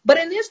 But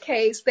in this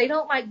case, they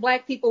don't like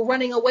black people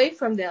running away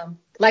from them,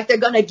 like they're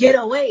going to get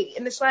away.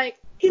 And it's like,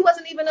 he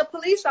wasn't even a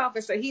police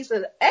officer. He's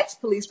an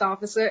ex-police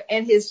officer,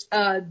 and his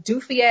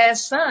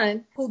doofy-ass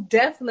son, who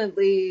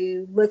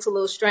definitely looks a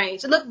little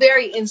strange. It looked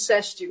very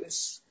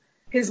incestuous.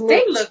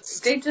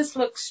 They just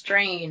look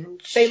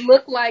strange. They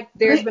look like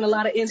there's been a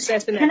lot of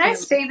incest in that family. Can I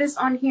say this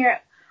on here?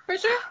 For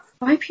sure.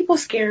 White people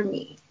scare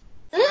me.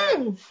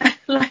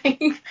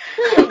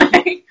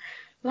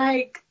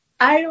 Like,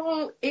 I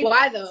don't...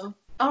 Why, though?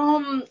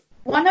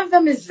 One of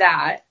them is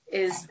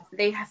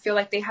they feel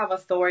like they have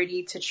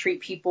authority to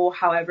treat people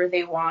however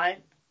they want.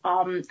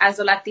 As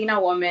a Latina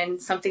woman,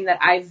 something that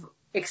I've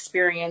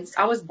experienced,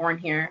 I was born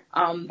here,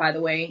 by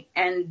the way,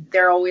 and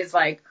they're always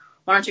like,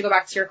 why don't you go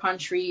back to your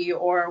country,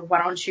 or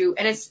why don't you,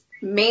 and it's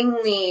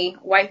mainly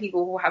white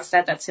people who have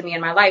said that to me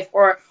in my life,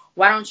 or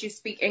why don't you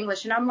speak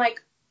English? And I'm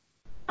like,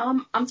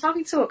 I'm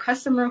talking to a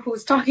customer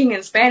who's talking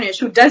in Spanish,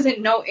 who doesn't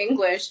know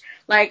English.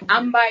 Like,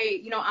 I'm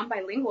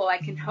bilingual. I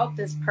can help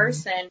this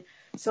person.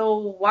 So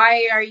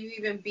why are you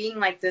even being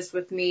like this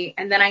with me?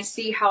 And then I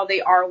see how they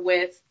are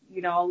with,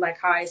 like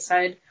how I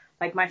said,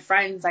 like my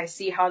friends, I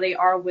see how they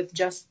are with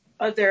just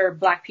other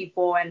black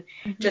people, and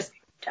just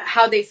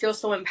how they feel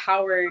so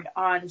empowered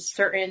on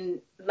certain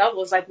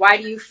levels. Like, why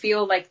do you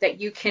feel like that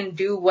you can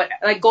do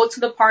go to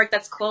the park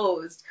that's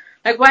closed?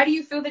 Like, why do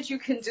you feel that you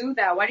can do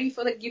that? Why do you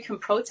feel like you can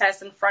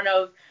protest in front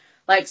of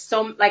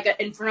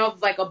in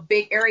front of a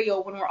big area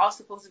when we're all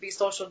supposed to be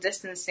social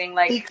distancing?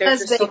 Like, because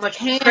there's just so much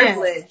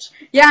privilege.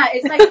 Yeah,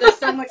 it's like there's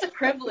so much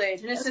privilege,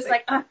 and it's just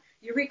like,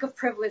 you reek of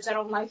privilege. I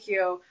don't like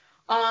you.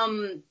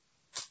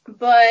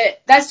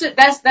 But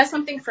that's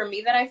something for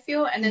me that I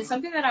feel. And then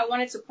something that I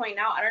wanted to point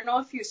out, I don't know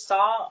if you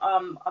saw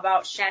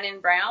about Shannon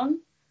Brown,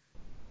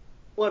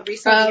 what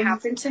recently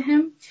happened to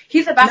him.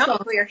 He's a basketball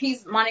player.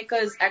 He's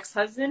Monica's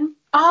ex-husband.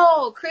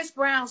 Oh, Chris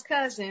Brown's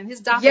cousin,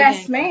 his doppelganger.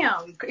 Yes,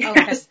 ma'am.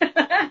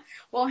 Okay.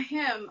 Well,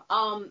 him,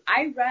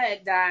 I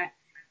read that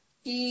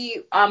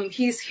he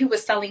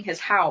was selling his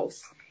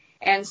house.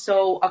 And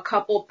so a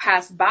couple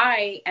passed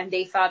by and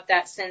they thought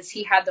that since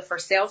he had the for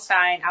sale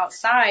sign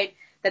outside,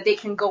 that they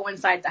can go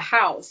inside the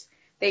house.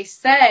 They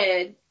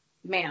said,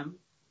 ma'am,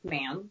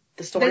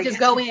 the story. They just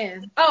go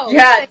in. Oh,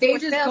 yeah, they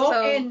just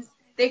go in.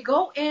 They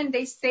go in.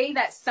 They say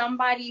that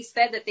somebody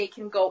said that they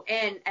can go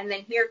in, and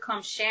then here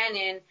comes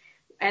Shannon,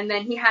 and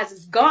then he has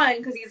his gun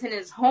because he's in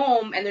his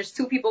home, and there's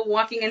two people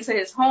walking into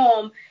his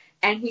home,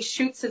 and he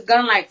shoots his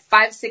gun like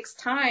 5-6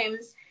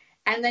 times,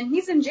 and then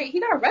he's in jail.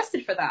 He got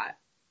arrested for that,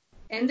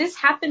 and this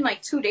happened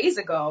like 2 days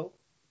ago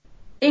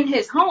in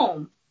his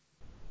home.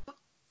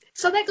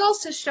 So that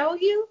goes to show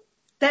you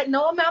that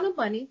no amount of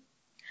money,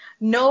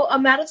 no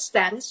amount of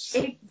status.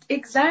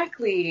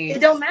 Exactly. It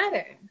don't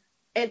matter.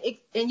 And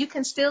you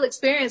can still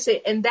experience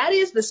it. And that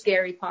is the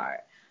scary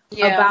part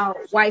about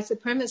white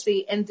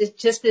supremacy and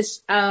just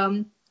this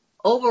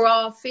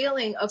overall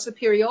feeling of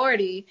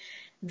superiority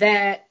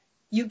that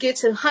you get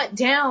to hunt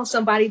down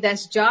somebody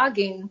that's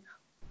jogging,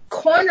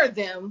 corner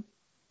them,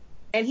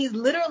 and he's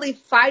literally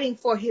fighting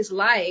for his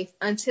life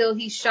until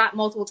he's shot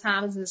multiple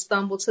times and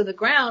stumbled to the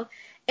ground.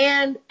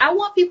 And I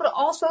want people to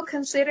also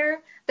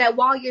consider that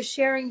while you're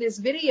sharing this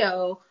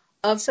video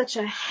of such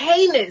a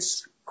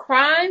heinous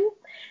crime,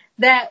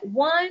 that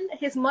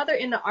his mother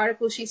in the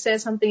article, she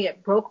said something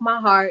that broke my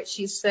heart.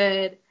 She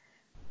said,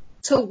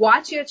 to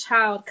watch your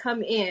child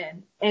come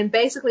in and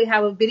basically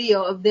have a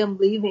video of them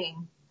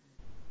leaving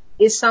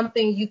is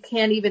something you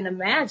can't even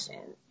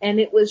imagine. And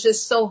it was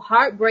just so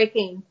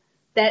heartbreaking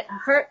that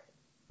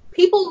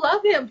people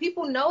love him.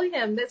 People know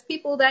him. There's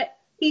people that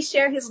he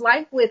shared his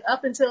life with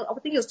up until, I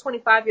think he was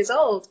 25 years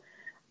old.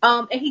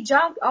 And he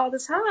jogged all the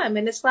time.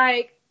 And it's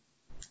like,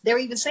 they were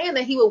even saying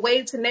that he would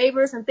wave to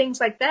neighbors and things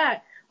like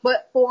that.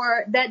 But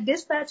for that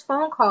dispatch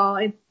phone call,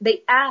 and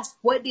they asked,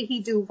 what did he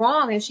do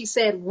wrong? And she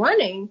said,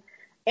 running.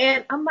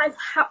 And I'm like,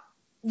 how,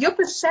 your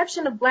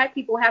perception of black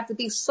people have to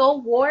be so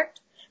warped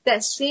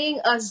that seeing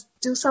us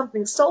do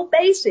something so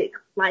basic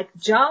like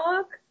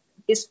jog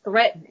is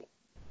threatening.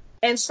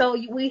 And so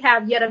we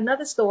have yet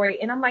another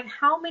story. And I'm like,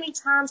 how many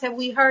times have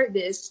we heard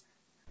this?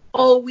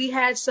 Oh, we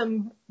had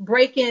some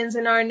break-ins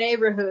in our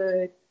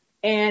neighborhood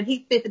and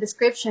he fit the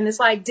description. It's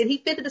like, did he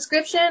fit the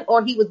description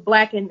or he was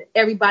black and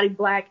everybody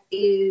black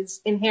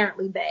is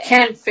inherently bad?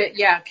 Can't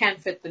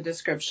fit the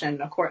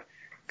description, of course.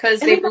 Because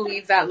they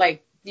believe that,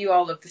 like, you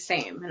all look the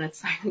same. And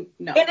it's like,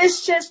 no. And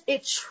it's just,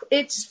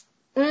 it's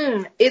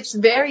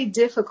very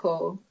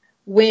difficult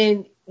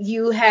when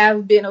you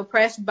have been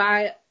oppressed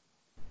by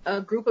a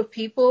group of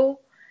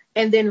people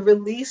and then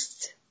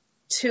released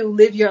to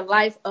live your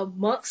life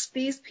amongst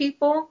these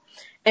people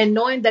and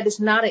knowing that it's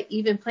not an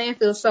even playing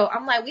field. So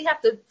I'm like, we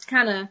have to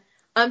kind of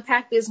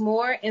unpack this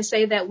more and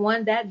say that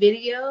that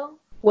video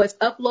was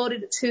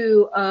uploaded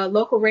to a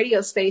local radio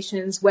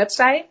station's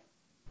website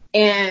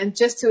and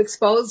just to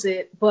expose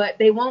it, but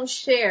they won't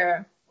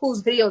share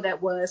whose video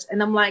that was.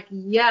 And I'm like,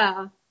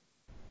 yeah,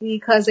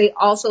 because they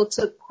also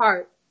took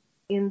part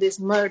in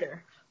this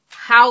murder.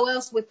 How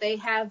else would they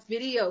have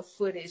video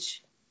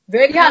footage?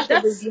 That's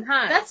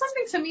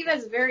something to me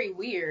that's very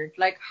weird.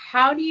 Like,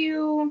 how do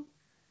you...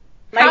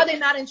 Like, how are they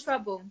not in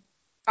trouble?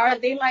 Are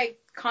they, like,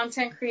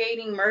 content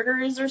creating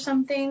murderers or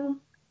something?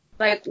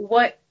 Like,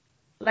 what?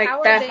 Like,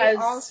 how are they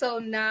also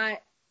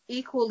not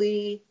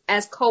equally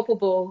as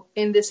culpable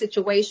in this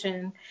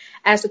situation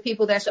as the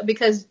people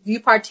because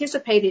you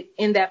participated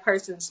in that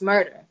person's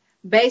murder.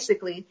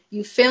 Basically,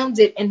 you filmed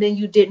it and then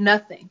you did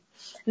nothing.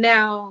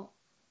 Now,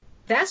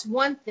 that's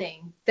one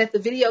thing, that the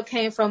video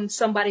came from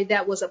somebody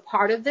that was a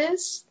part of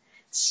this.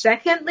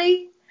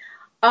 Secondly,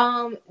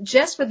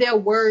 just for their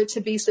word to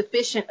be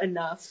sufficient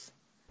enough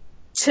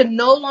to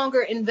no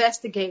longer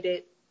investigate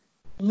it,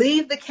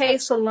 leave the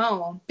case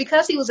alone.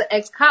 Because he was an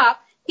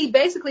ex-cop, he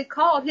basically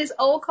called his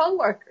old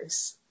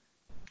coworkers.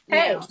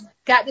 Hey,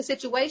 got the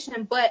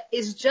situation, but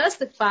it's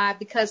justified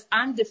because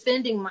I'm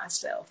defending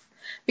myself.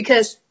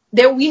 Because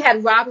we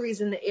had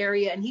robberies in the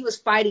area and he was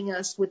fighting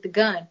us with the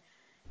gun.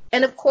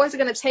 And of course,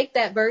 they're going to take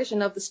that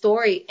version of the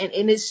story, and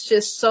it's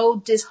just so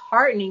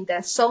disheartening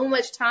that so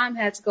much time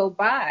had to go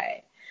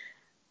by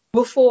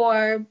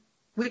before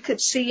we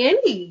could see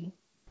any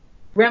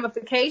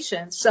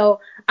ramifications. So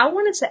I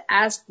wanted to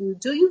ask you,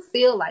 do you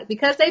feel like,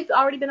 because they've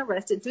already been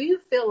arrested, do you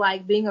feel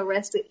like being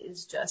arrested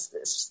is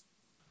justice?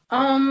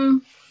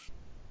 No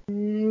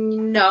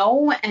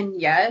and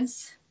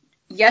yes.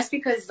 Yes,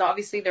 because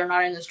obviously they're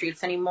not in the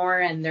streets anymore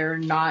and they're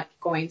not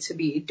going to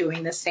be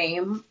doing the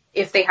same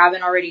if they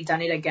haven't already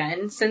done it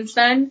again since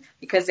then,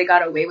 because they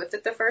got away with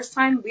it the first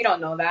time. We don't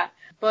know that.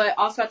 But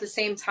also at the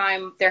same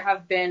time, there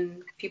have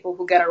been people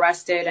who get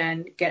arrested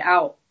and get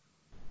out.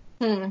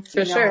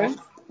 For sure.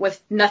 with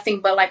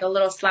nothing but like a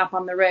little slap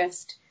on the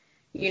wrist,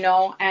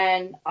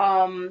 and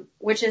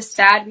which is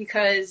sad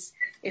because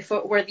if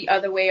it were the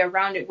other way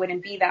around, it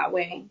wouldn't be that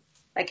way.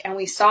 Like, and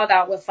we saw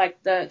that with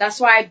like that's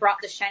why I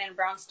brought the Shannon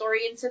Brown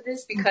story into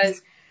this,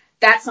 because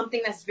that's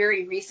something that's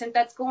very recent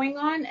that's going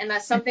on. And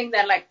that's something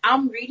that like,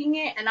 I'm reading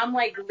it and I'm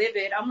like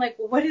livid. I'm like,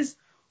 well, what is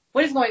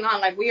going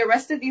on? Like, we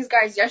arrested these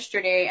guys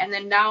yesterday. And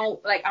then now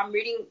like I'm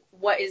reading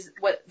what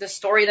the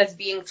story that's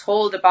being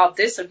told about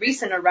this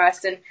recent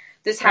arrest. And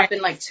this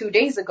happened like 2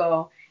 days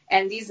ago.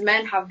 And these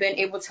men have been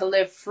able to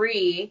live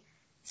free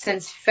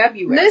since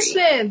February.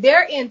 Listen,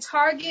 they're in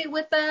Target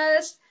with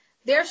us.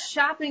 They're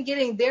shopping,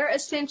 getting their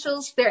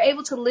essentials. They're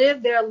able to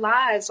live their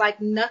lives like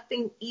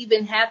nothing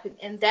even happened.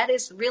 And that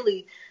is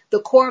really the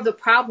core of the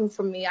problem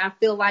for me. I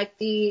feel like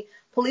the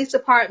police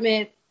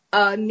department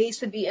needs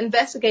to be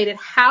investigated.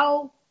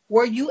 How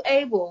were you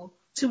able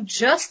to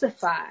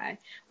justify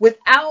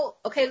without,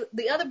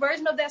 the other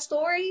version of that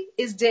story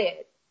is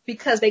dead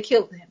because they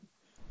killed him.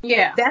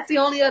 Yeah. That's the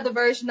only other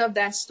version of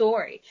that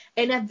story.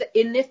 And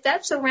if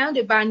that's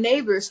surrounded by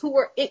neighbors who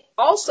were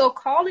also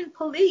calling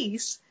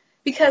police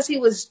because he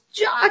was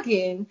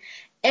jogging,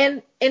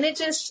 and it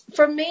just,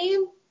 for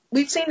me,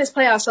 we've seen this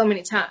play out so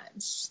many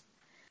times.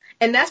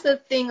 And that's the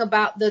thing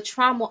about the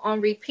trauma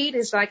on repeat,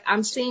 is like,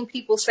 I'm seeing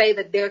people say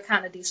that they're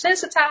kind of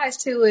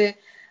desensitized to it,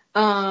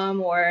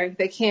 or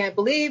they can't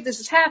believe this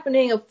is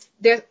happening.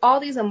 There's all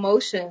these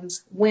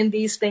emotions when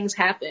these things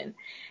happen.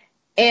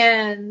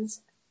 And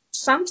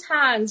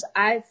sometimes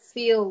I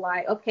feel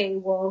like, okay,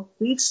 well,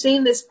 we've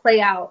seen this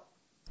play out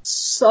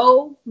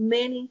so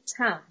many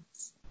times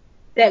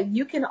that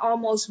you can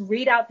almost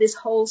read out this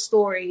whole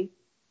story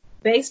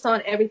based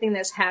on everything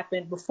that's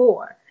happened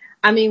before.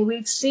 I mean,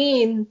 we've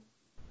seen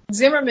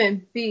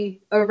Zimmerman be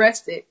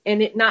arrested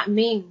and it not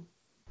mean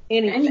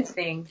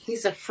anything.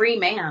 He's a free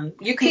man.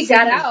 You can he see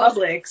got him in out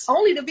Publix.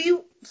 only to be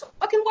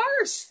fucking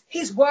worse.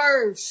 He's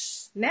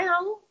worse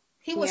now.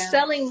 He was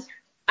selling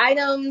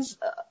items,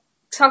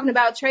 talking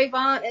about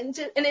Trayvon, and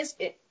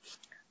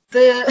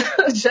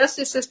the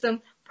justice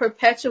system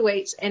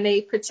perpetuates and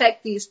they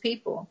protect these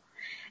people.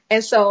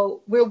 And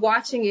so we're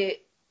watching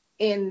it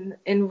in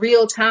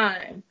real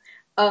time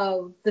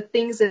of the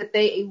things that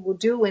they will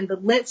do and the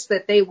lengths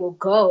that they will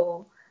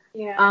go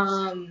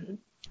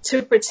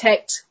to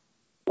protect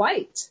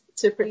white,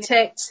 to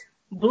protect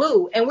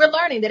blue. And we're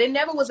learning that it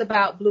never was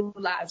about blue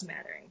lives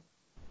mattering.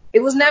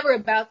 It was never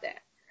about that,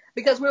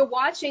 because we're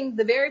watching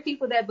the very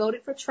people that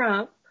voted for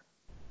Trump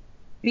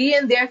be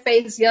in their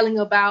face yelling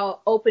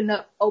about open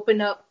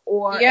up,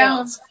 or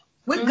else,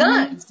 with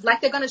guns,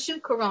 like they're going to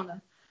shoot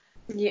Corona.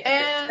 Yeah,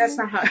 and that's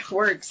not how it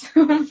works.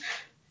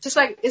 Just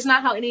like, it's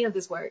not how any of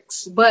this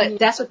works, but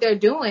that's what they're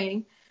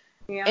doing.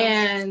 Yeah.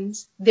 And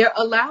they're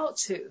allowed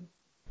to.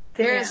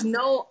 There is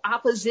no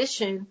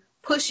opposition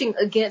pushing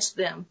against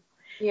them.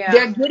 Yeah.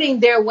 They're getting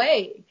their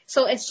way.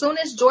 So as soon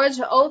as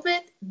Georgia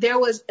opened, there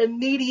was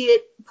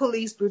immediate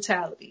police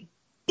brutality.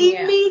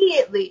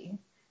 Immediately.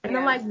 And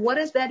I'm like, what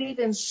does that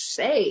even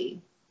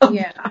say?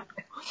 Yeah.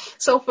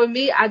 So for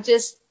me, I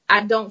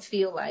don't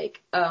feel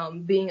like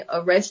being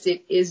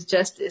arrested is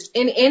justice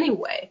in any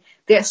way.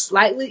 They're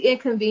slightly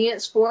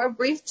inconvenienced for a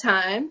brief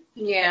time.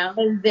 Yeah.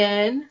 And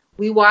then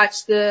we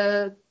watch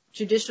the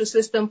judicial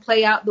system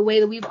play out the way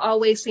that we've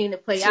always seen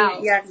it play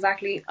out. Yeah,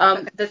 exactly.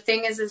 The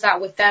thing is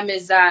that with them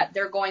is that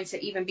they're going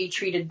to even be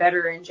treated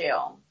better in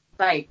jail.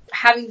 Like,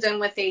 having done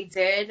what they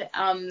did,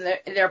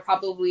 they're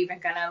probably even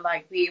gonna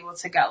like be able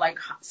to get like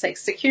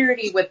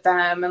security with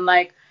them, and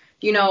like,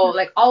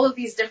 like all of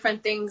these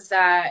different things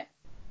that,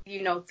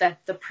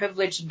 that the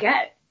privileged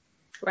get.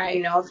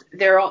 Right.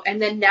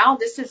 And then now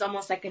this is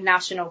almost like a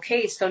national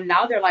case. So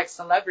now they're like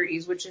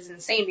celebrities, which is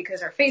insane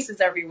because their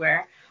faces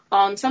everywhere.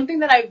 Something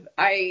that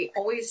I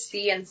always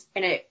see and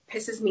it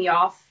pisses me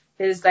off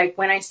is like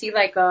when I see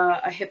like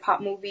a hip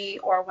hop movie,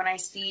 or when I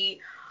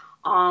see,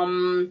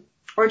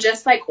 or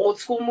just like old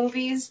school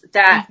movies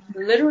that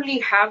literally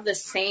have the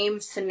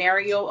same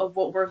scenario of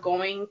what we're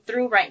going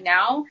through right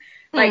now,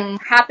 like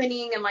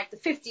happening in like the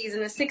 50s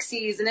and the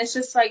 60s. And it's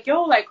just like,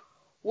 yo, like,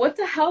 what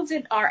the hell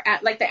did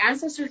the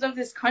ancestors of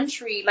this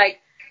country, like,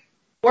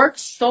 work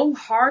so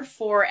hard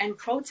for and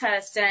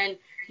protest and,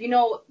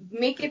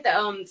 make it,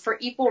 for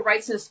equal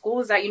rights in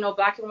schools that,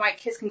 black and white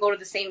kids can go to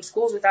the same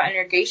schools without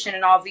integration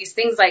and all of these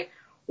things. Like,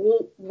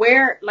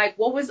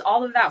 what was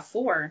all of that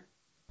for?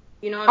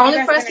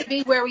 Only for us to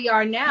be where we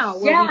are now,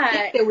 where we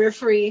think that we're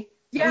free.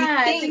 Yeah,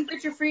 I think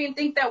that you're free and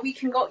think that you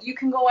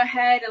can go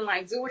ahead and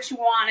like do what you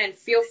want and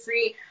feel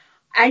free.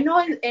 I know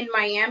in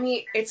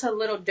Miami, it's a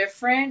little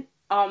different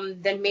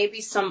than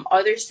maybe some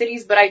other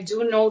cities, but I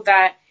do know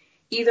that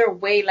either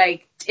way,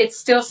 like, it's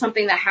still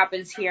something that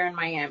happens here in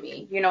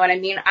Miami. You know what I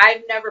mean?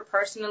 I've never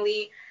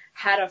personally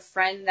had a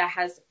friend that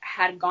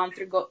had gone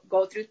through,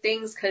 go through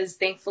things, because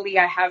thankfully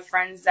I have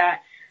friends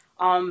that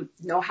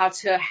know how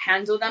to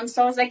handle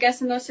themselves, I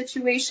guess, in those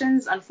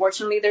situations.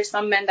 Unfortunately, there's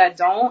some men that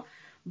don't,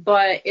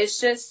 but it's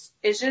just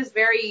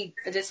very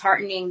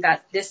disheartening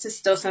that this is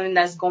still something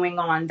that's going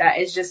on, that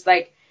is just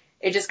like,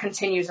 it just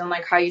continues. And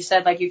like how you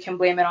said, like you can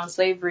blame it on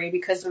slavery,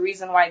 because the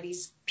reason why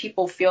these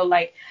people feel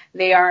like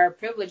they are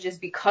privileged is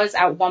because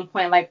at one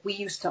point, like, we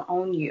used to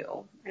own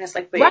you. And it's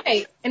like, wait.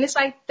 Right. And it's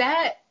like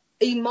that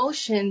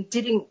emotion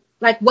didn't,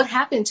 like, what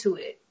happened to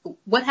it?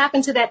 What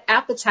happened to that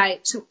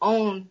appetite to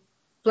own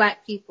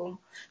Black people,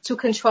 to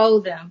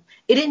control them?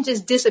 It didn't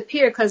just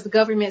disappear because the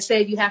government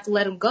said you have to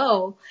let them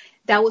go.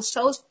 That was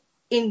so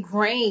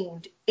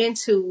ingrained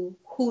into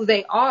who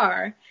they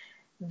are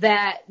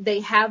that they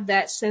have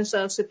that sense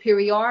of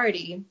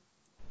superiority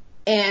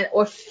and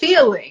or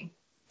feeling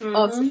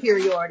of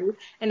superiority,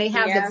 and they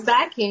have the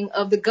backing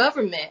of the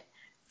government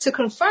to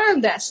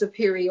confirm that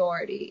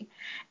superiority.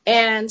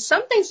 And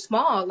something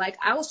small, like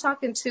I was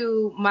talking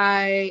to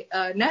my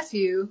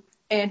nephew,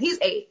 and he's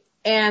 8,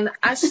 and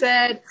I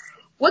said,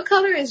 what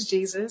color is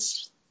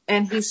Jesus?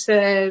 And he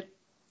said,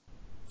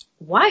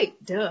 white,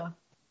 duh.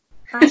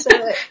 I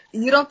said,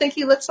 you don't think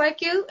he looks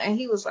like you? And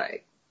he was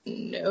like,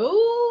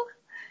 no,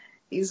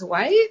 he's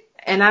white.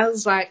 And I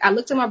was like, I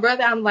looked at my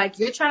brother, I'm like,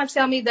 you're trying to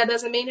tell me that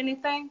doesn't mean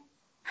anything?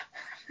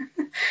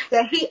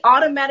 That he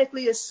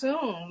automatically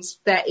assumes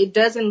that it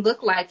doesn't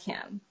look like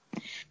him.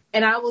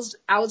 And I was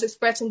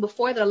expressing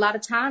before that a lot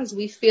of times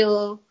we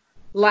feel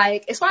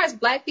like, as far as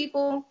Black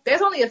people,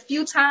 there's only a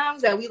few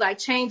times that we like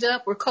change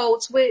up or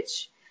code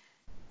switch.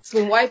 It's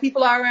when white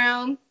people are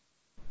around,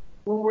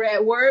 when we're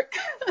at work.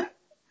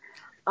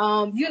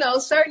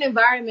 Certain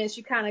environments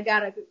you kind of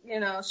gotta,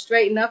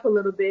 straighten up a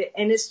little bit.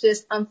 And it's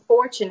just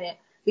unfortunate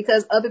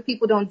because other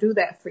people don't do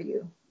that for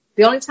you.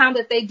 The only time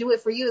that they do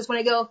it for you is when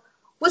they go,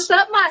 what's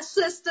up, my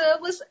sister?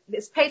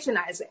 It's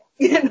patronizing,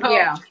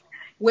 Yeah.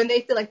 When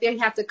they feel like they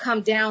have to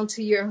come down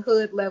to your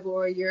hood level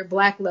or your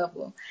Black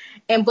level.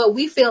 But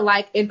we feel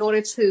like in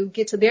order to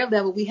get to their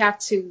level, we have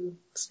to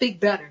speak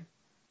better,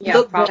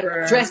 look proper,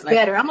 better, dress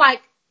better. I'm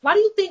like, why do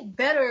you think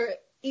better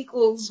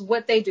equals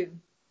what they do?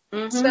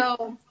 Mm-hmm.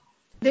 So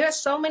there are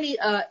so many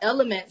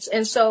elements.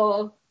 And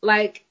so,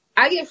 like,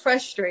 I get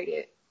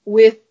frustrated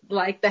with,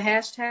 like, the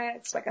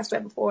hashtags, like I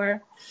said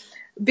before,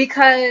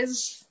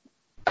 because,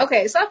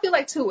 okay, so I feel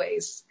like 2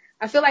 ways.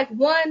 I feel like,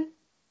 one,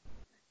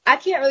 I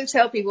can't really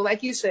tell people,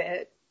 like you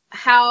said,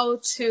 how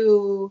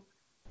to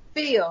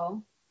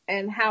feel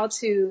and how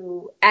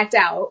to act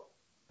out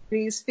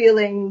these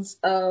feelings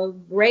of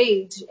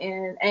rage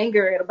and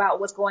anger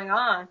about what's going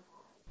on.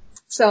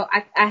 So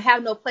I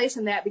have no place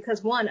in that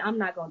because, one, I'm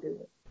not going to do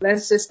it.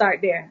 Let's just start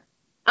there.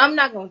 I'm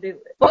not going to do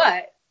it.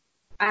 But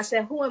I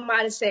said, who am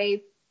I to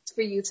say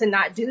for you to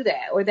not do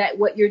that, or that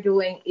what you're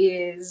doing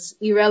is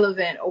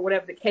irrelevant, or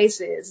whatever the case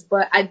is?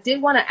 But I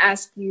did want to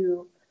ask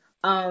you,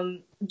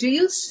 do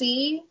you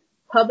see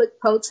public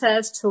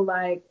protests to,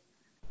 like,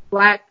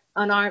 Black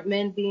unarmed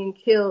men being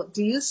killed?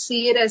 Do you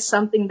see it as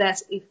something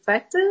that's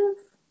effective?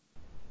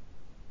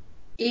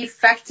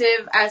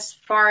 Effective as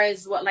far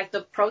as what, like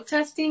the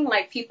protesting,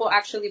 like people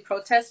actually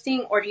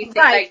protesting, or do you think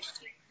like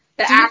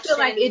the do you action? feel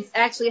like it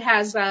actually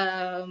has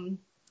a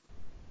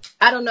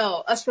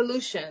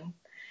solution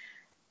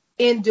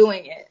in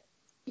doing it?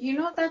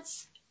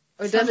 That's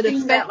or does it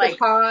affect the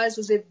cause?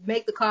 Does it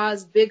make the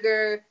cause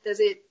bigger?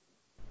 Does it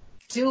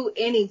do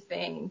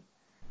anything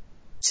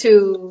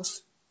to?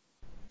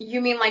 You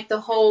mean like the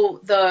whole,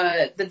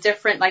 the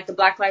different, like the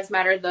Black Lives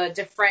Matter, the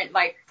different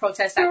like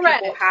protests that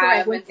people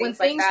have, when things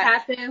like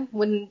that happen,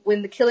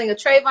 when the killing of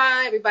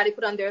Trayvon, everybody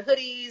put on their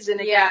hoodies and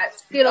it got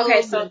Skittles.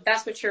 Okay, so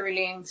that's what you're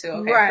relating to.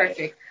 Okay, right.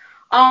 Perfect.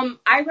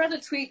 I read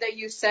the tweet that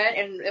you said,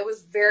 and it was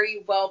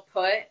very well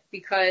put,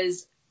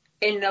 because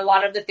in a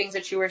lot of the things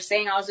that you were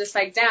saying, I was just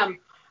like, damn,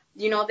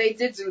 they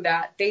did do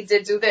that. They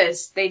did do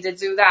this. They did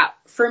do that.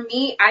 For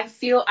me, I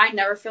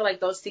never feel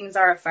like those things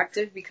are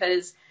effective,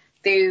 because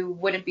they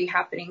wouldn't be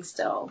happening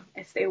still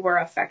if they were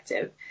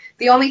effective.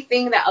 The only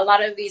thing that a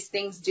lot of these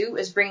things do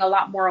is bring a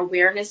lot more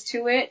awareness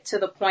to it, to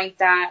the point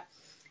that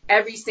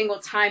every single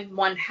time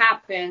one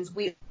happens,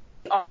 we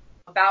talk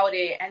about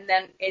it, and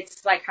then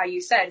it's like how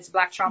you said, it's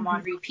Black trauma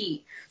on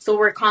repeat. So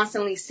we're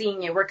constantly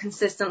seeing it. We're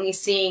consistently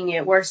seeing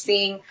it. We're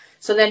seeing,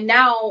 so then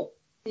now,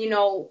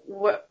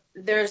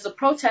 there's a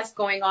protest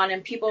going on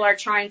and people are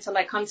trying to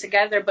like come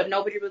together, but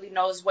nobody really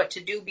knows what to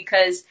do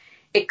because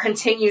it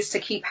continues to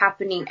keep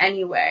happening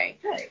anyway.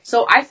 Right.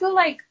 So I feel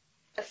like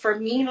for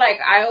me, like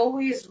I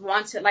always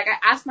want to, like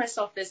I ask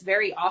myself this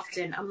very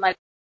often. I'm like,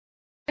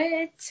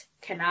 what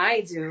can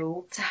I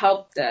do to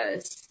help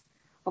this?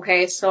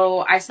 Okay,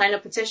 so I signed a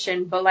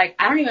petition, but like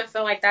I don't even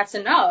feel like that's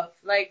enough.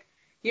 Like,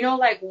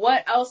 like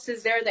what else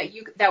is there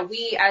that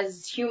we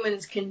as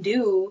humans can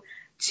do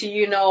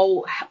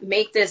to,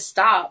 make this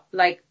stop?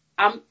 Like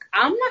I'm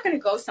not gonna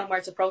go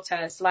somewhere to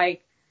protest.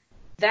 Like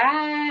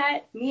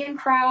that, me and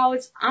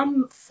crowds,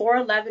 I'm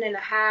 4'11" and a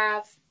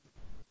half.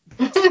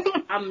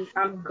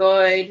 I'm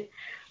good.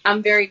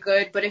 I'm very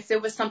good. But if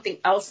there was something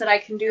else that I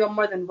can do, I'm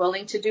more than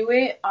willing to do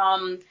it.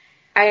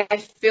 I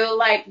feel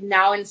like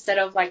now, instead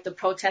of like the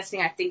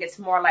protesting, I think it's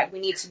more like we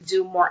need to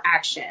do more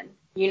action.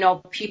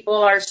 People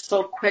are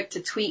so quick to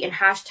tweet and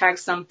hashtag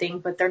something,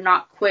 but they're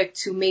not quick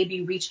to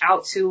maybe reach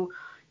out to,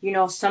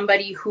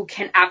 somebody who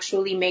can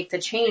actually make the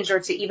change, or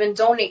to even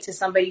donate to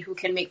somebody who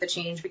can make the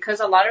change, because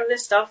a lot of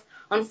this stuff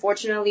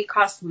unfortunately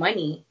costs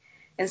money,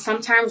 and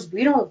sometimes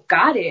we don't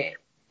got it,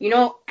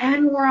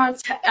 and we're on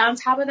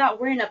top of that,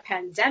 we're in a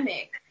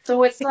pandemic.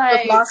 So it's people like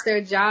have lost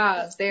their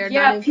jobs. They're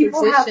not in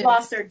people position. have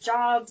lost their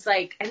jobs,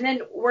 and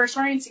then we're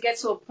starting to get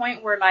to a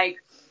point where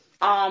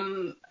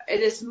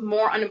it is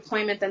more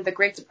unemployment than the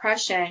Great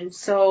Depression.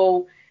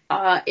 So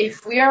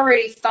if we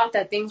already thought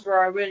that things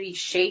were already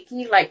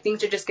shaky,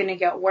 things are just going to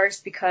get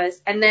worse,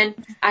 and then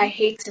I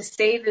hate to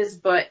say this,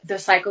 but the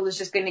cycle is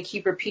just going to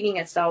keep repeating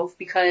itself,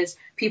 because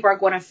people are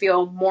going to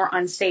feel more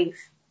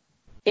unsafe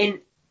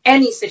in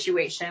any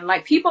situation.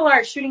 People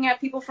are shooting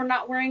at people for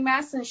not wearing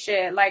masks and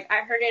shit.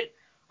 I heard it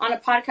on a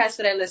podcast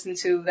that I listened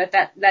to that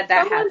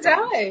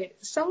happened.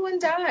 Someone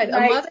died. A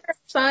mother, a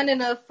son,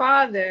 and a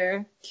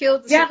father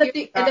killed the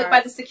security guard. By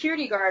the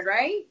security guard,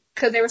 right?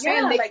 Because they were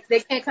saying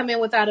they can't come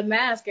in without a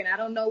mask, and I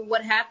don't know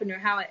what happened or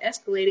how it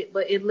escalated,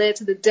 but it led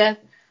to the death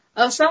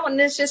of someone.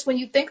 And it's just, when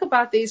you think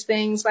about these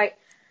things,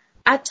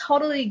 I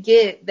totally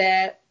get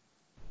that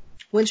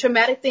when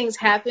traumatic things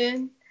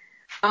happen,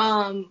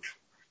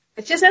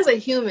 it's just, as a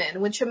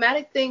human, when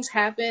traumatic things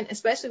happen,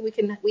 especially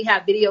we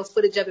have video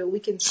footage of it,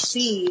 we can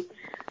see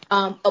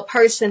a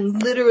person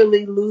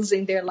literally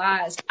losing their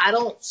lives. I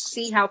don't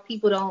see how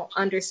people don't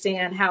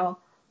understand how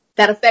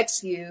that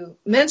affects you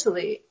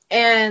mentally.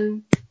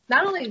 And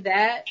not only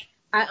that,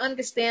 I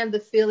understand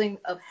the feeling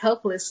of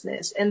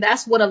helplessness. And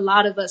that's what a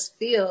lot of us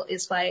feel.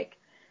 It's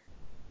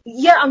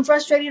I'm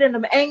frustrated and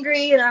I'm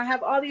angry and I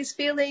have all these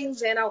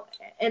feelings, and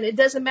it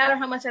doesn't matter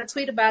how much I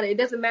tweet about it. It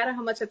doesn't matter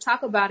how much I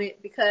talk about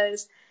it,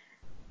 because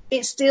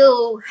it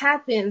still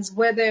happens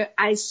whether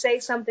I say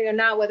something or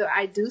not, whether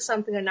I do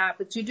something or not.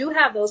 But you do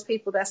have those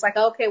people that's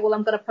okay, well,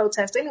 I'm going to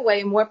protest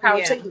anyway, and more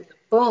power to you.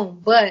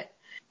 Boom. But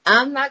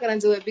I'm not going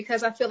to do it,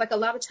 because I feel a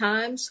lot of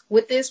times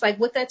with this,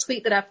 with that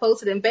tweet that I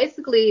posted, and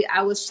basically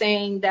I was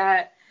saying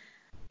that,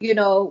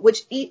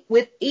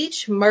 with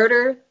each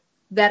murder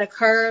that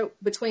occurred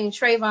between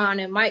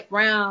Trayvon and Mike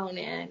Brown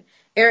and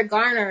Eric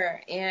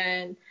Garner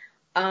and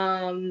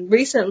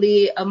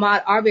recently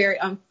Ahmaud Arbery,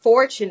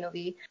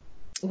 unfortunately,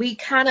 we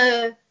kind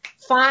of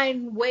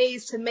find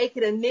ways to make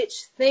it a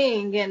niche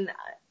thing, and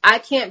I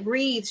Can't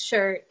Breathe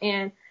shirt,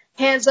 and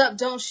Hands Up,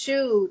 Don't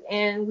Shoot,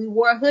 and we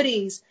wore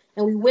hoodies,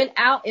 and we went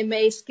out and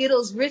made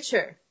Skittles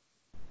richer,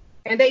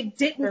 and they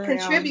didn't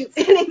contribute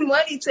any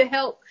money to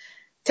help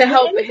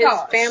his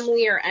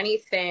family or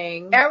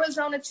anything.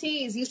 Arizona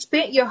Tees, you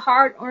spent your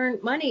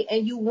hard-earned money,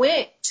 and you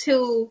went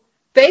to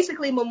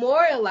basically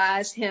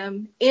memorialize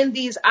him in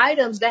these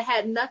items that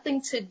had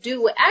nothing to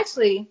do with,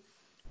 actually,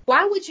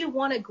 why would you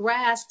want to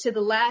grasp to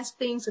the last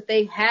things that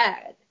they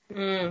had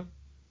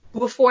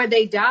before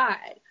they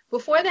died?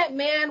 Before that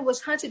man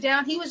was hunted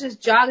down, he was just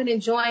jogging,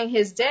 enjoying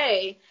his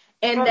day,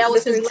 and that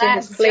was his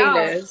last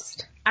playlist.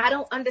 Job. I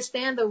don't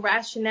understand the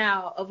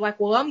rationale of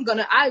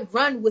I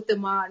run with the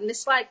mod. And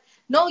it's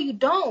no, you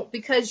don't,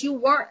 because you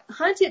weren't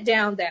hunted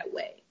down that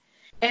way.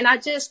 And I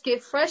just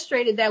get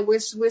frustrated that we're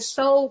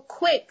so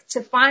quick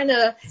to find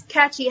a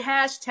catchy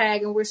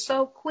hashtag, and we're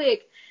so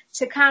quick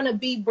to kind of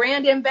be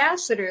brand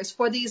ambassadors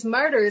for these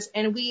murders,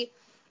 and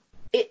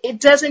it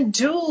doesn't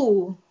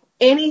do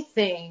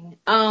anything.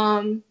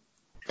 And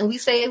we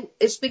say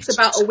it speaks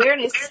about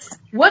awareness.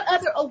 What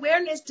other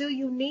awareness do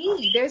you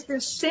need? There's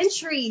been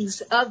centuries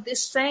of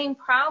this same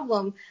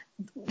problem.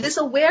 This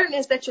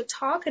awareness that you're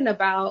talking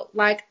about,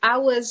 I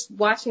was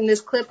watching this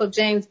clip of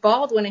James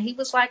Baldwin, and he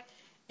was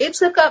it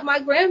took up my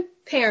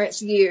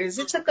grandparents' years.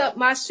 It took up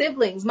my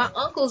siblings, my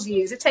uncles'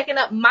 years. It's taken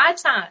up my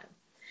time.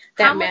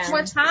 How much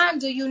more time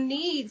do you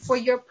need for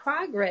your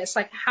progress?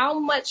 How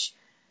much,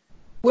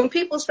 when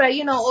people say,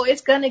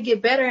 it's going to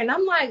get better, and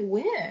I'm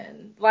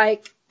when?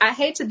 I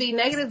hate to be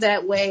negative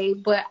that way,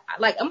 but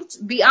I'm going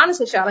to be honest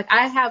with y'all.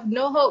 I have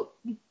no hope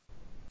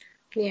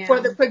for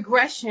the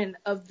progression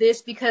of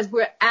this, because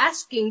we're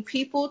asking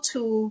people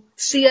to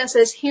see us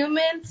as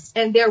human,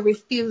 and they're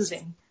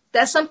refusing.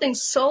 That's something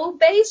so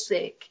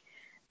basic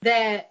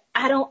that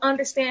I don't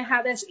understand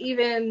how that's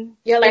even.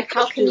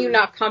 How can you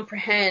not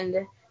comprehend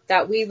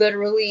that we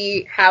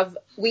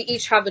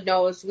each have a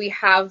nose, we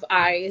have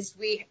eyes,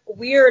 we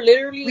are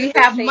literally, we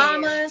have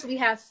mamas, we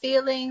have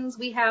feelings,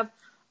 we have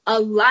a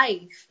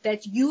life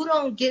that you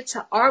don't get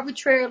to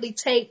arbitrarily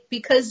take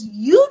because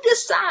you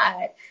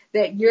decide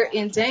that you're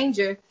in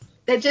danger.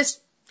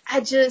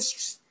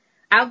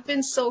 I've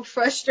been so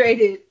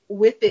frustrated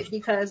with it,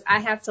 because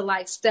I have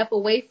to step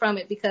away from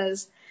it,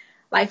 because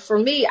for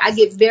me, I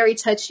get very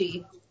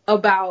touchy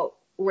about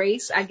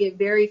race. I get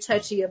very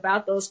touchy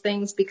about those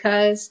things,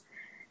 because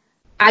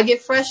I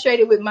get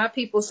frustrated with my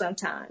people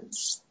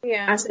sometimes.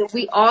 Yeah. I said,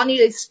 we all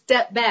need to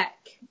step back.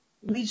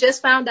 We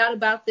just found out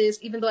about this,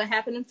 even though it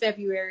happened in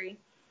February,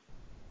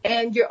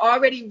 and you're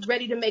already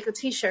ready to make a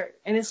t-shirt.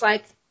 And it's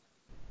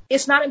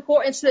it's not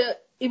important to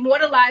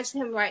immortalize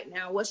him right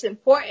now. What's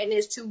important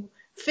is to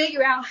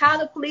figure out how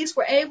the police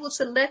were able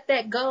to let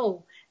that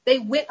go. They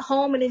went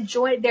home and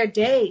enjoyed their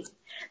day.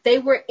 They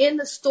were in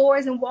the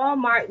stores and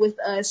Walmart with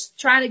us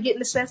trying to get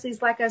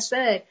necessities, like I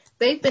said.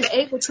 They've been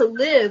able to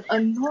live a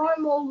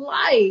normal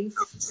life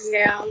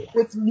Yeah.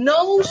 with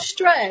no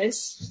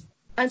stress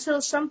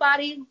until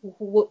somebody,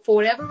 for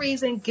whatever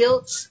reason,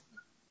 guilt,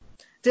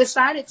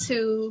 decided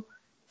to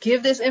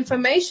give this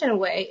information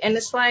away. And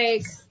it's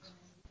like,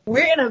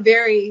 we're in a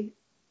very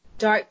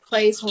dark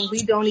place when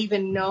we don't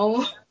even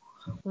know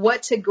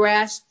what to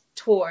grasp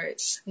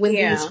towards when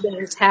these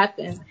things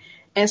happen.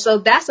 And so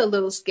that's a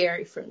little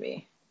scary for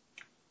me.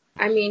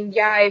 I mean,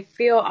 yeah, I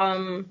feel,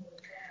 I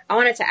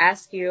wanted to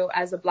ask you,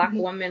 as a Black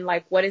woman,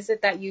 like, what is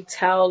it that you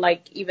tell,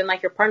 like, even,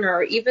 like, your partner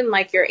or even,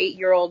 like, your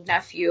 8-year-old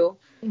nephew?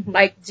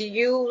 Like, do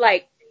you,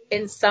 like,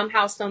 in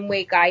somehow, some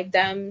way guide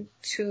them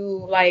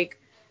to, like,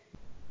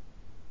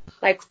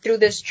 through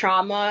this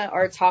trauma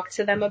or talk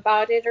to them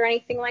about it or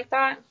anything like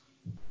that?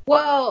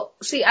 Well,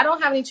 see, I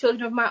don't have any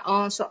children of my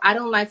own, so I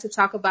don't like to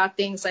talk about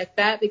things like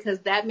that because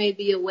that may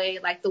be a way,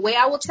 like, the way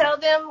I will tell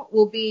them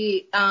will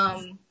be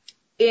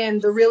in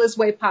the realest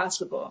way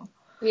possible.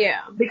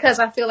 Yeah. Because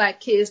I feel like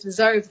kids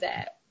deserve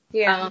that.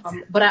 Yeah.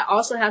 But I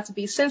also have to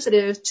be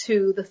sensitive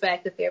to the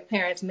fact that their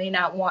parents may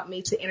not want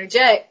me to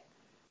interject.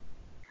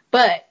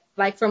 But,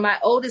 like, for my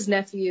oldest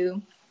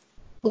nephew,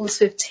 who's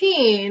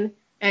 15,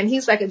 and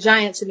he's like a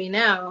giant to me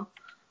now,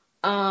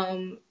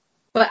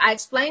 but I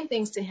explained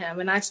things to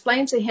him, and I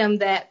explained to him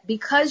that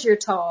because you're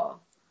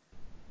tall,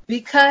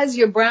 because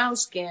you're brown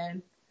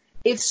skinned,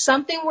 if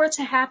something were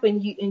to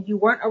happen and you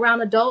weren't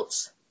around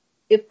adults,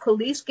 if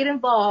police get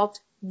involved,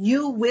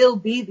 you will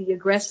be the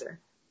aggressor.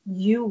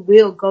 You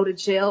will go to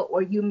jail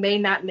or you may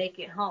not make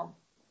it home.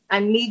 I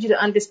need you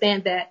to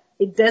understand that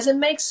it doesn't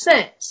make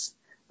sense,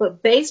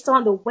 but based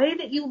on the way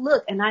that you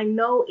look, and I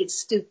know it's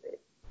stupid,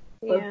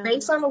 but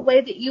based on the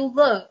way that you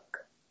look,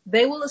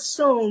 they will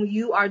assume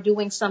you are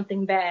doing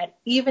something bad,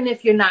 even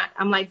if you're not.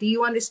 I'm like, do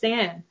you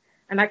understand?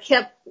 And I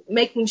kept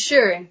making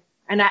sure,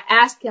 and I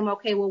asked him,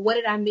 okay, well, what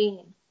did I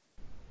mean?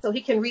 So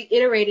he can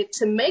reiterate it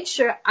to make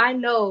sure I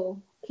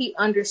know he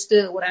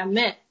understood what I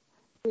meant.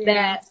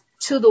 That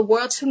to the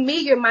world, to me,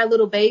 you're my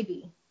little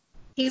baby.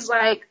 He's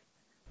like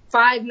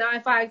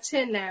 5'9",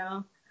 5'10"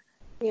 now.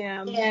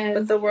 Yeah, and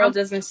but the world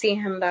doesn't see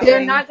him that way.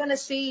 They're not going to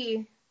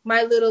see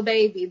my little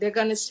baby. They're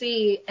going to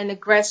see an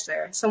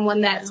aggressor,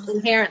 someone that's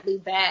inherently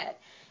bad.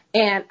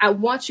 And I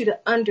want you to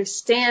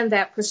understand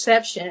that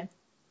perception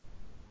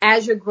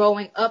as you're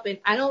growing up. And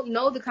I don't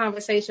know the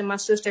conversation my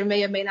sister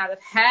may or may not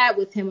have had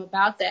with him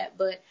about that,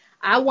 but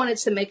I wanted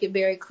to make it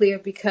very clear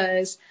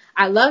because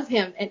I love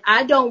him and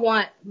I don't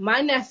want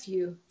my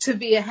nephew to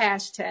be a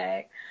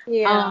hashtag.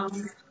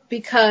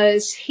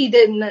 Because he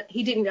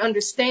didn't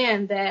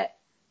understand that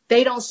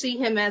they don't see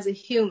him as a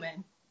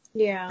human.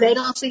 Yeah. They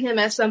don't see him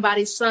as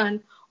somebody's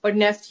son or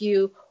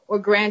nephew or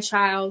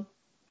grandchild,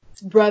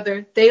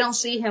 brother. They don't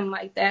see him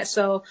like that.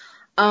 So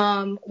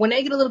when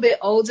they get a little bit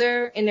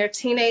older in their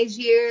teenage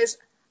years,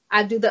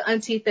 I do the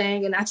auntie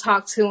thing and I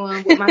talk to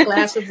them with my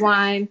glass of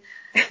wine,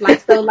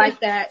 like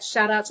that.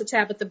 Shout out to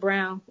Tabitha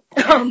Brown.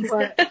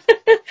 But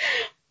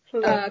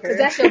because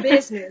that's your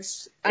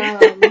business.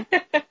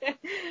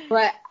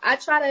 But I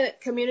try to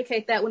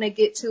communicate that when they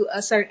get to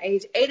a certain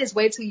age. 8 is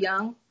way too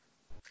young.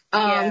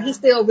 He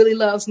still really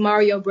loves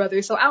Mario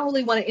Brothers, so I don't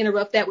really want to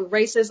interrupt that with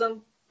racism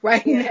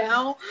right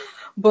now.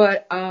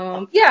 But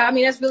I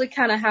mean, that's really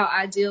kind of how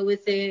I deal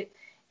with it.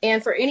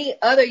 And for any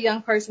other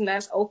young person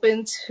that's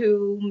open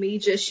to me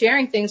just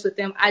sharing things with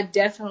them, I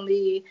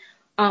definitely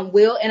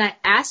will. And I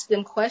ask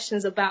them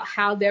questions about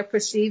how they're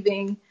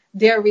perceiving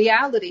their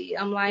reality.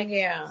 I'm like,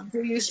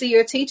 do you see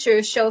your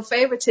teachers show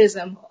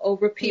favoritism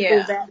over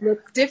people that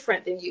look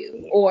different than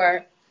you?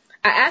 Or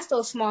I ask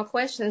those small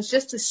questions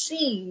just to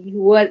see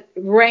what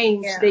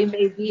range they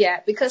may be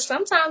at. Because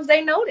sometimes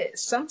they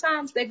notice.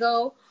 Sometimes they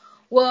go,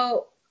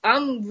 well,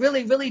 I'm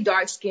really, really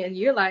dark skinned.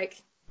 You're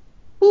like,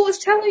 who was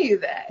telling you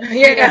that?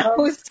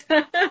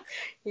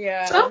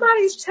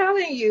 Somebody's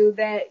telling you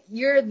that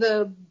you're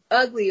the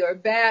ugly or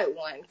bad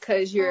one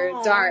because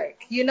you're dark,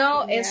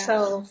 And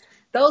so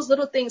those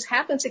little things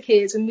happen to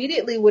kids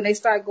immediately when they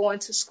start going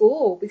to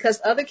school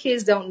because other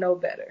kids don't know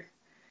better.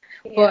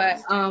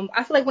 But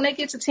I feel like when they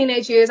get to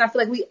teenage years, I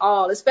feel like we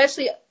all,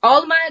 especially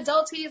all of my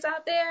adulties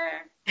out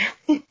there,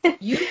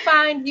 you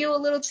find you a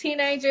little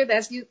teenager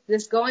that's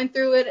going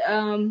through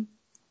it,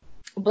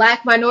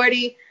 Black,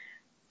 minority,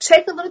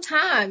 take a little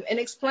time and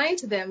explain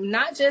to them,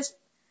 not just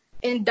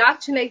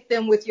indoctrinate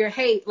them with your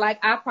hate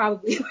like I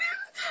probably will,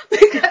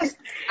 because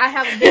I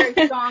have a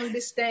very strong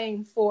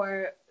disdain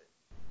for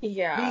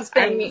these things.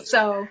 I mean,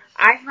 so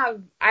I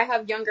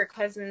have younger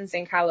cousins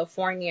in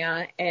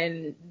California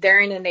and they're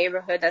in a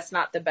neighborhood that's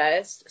not the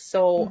best.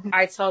 So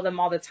I tell them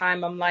all the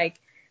time, I'm like,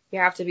 you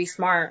have to be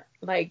smart,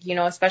 like,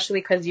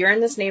 especially because you're in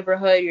this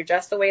neighborhood, you're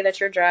dressed the way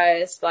that you're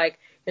dressed, like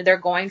they're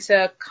going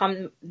to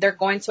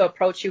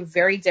approach you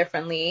very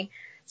differently.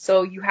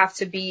 So you have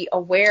to be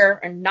aware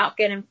and not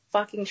get in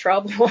fucking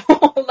trouble.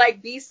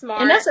 Like, be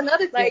smart. And that's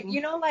another thing.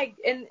 Like,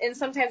 and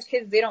sometimes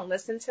kids, they don't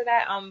listen to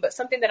that. But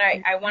something that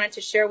I wanted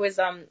to share was,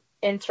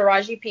 in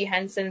Taraji P.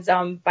 Henson's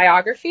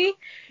biography,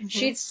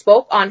 she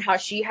spoke on how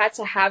she had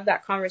to have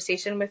that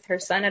conversation with her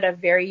son at a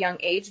very young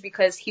age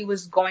because he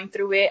was going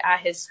through it at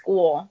his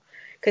school.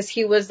 Because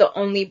he was the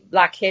only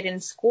black kid in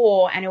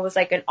school, and it was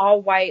like an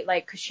all white,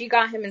 like, because she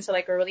got him into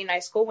like a really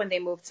nice school when they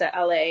moved to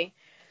LA.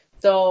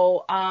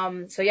 So,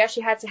 so yeah,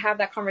 she had to have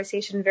that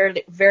conversation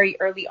very, very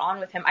early on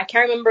with him. I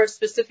can't remember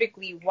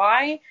specifically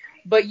why,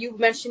 but you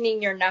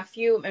mentioning your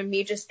nephew and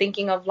me just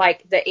thinking of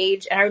like the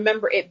age, and I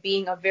remember it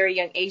being a very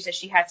young age that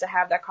she had to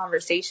have that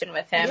conversation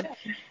with him.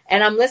 Yeah.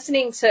 And I'm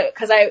listening to,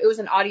 because it was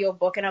an audio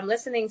book, and I'm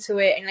listening to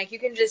it, and like you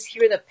can just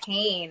hear the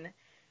pain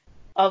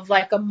of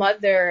like a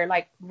mother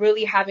like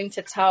really having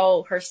to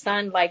tell her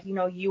son like, you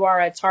know, you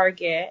are a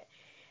target.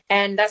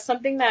 And that's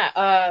something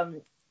that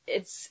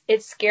it's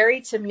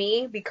scary to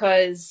me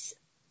because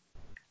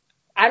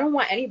I don't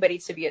want anybody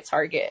to be a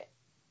target.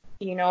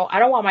 You know, I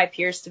don't want my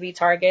peers to be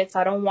targets.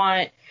 I don't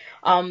want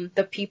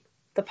the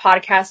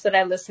podcasts that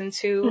I listen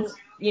to,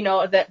 you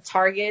know, the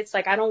targets.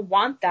 Like, I don't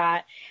want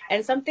that.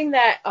 And something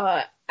that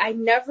I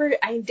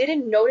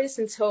didn't notice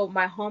until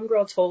my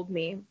homegirl told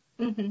me.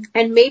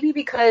 And maybe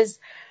because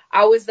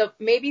I was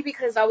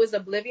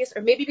oblivious,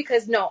 or maybe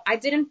because I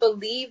didn't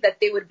believe that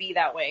they would be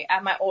that way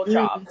at my old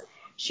job.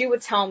 She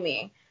would tell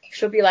me,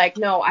 she'll be like,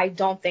 no, I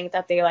don't think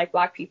that they like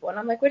black people. And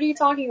I'm like, what are you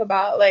talking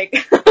about? Like,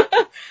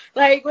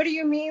 like, what do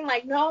you mean?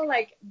 Like, no,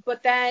 like,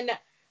 but then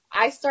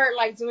I start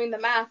like doing the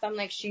math. I'm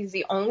like, she's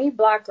the only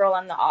black girl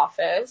in the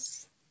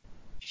office.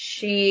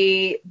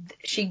 She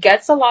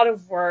gets a lot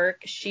of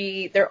work.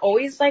 They're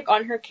always like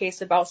on her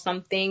case about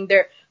something.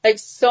 They're like,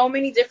 so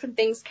many different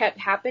things kept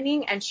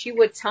happening. And she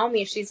would tell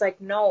me, she's like,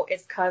 no,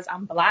 it's 'cause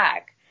I'm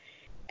black.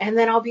 And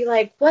then I'll be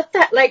like, what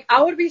the, like,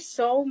 I would be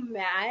so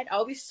mad.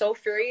 I'll be so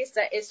furious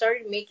that it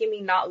started making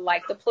me not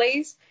like the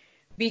place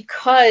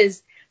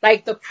because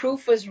like the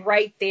proof was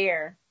right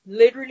there.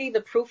 Literally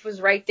the proof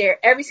was right there.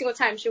 Every single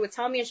time she would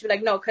tell me and she'd be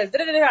like, no, 'cause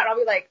da-da-da-da. And I'll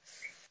be like,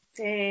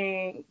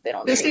 dang, they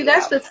don't. You see,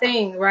 that's the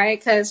thing, right?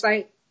 Because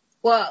like,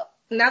 well,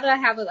 now that I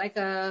have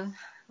a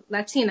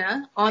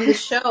Latina on the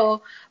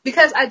show,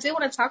 because I do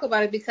want to talk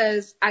about it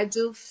because I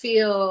do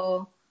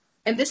feel,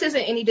 and this isn't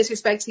any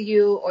disrespect to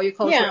you or your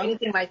culture or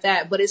anything like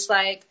that, but it's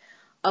like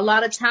a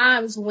lot of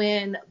times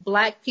when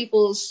black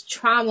people's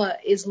trauma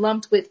is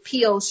lumped with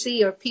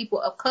POC or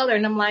people of color,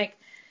 and I'm like,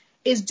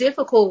 it's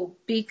difficult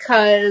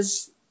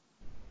because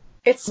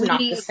it's not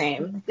the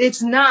same.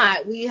 It's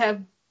not.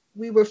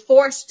 We were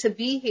forced to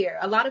be here.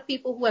 A lot of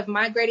people who have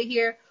migrated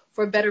here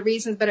for better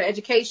reasons, better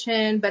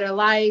education, better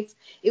life,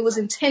 it was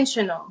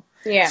intentional.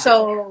 Yeah.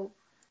 So,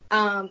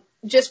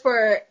 just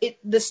for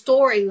the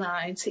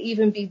storyline to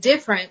even be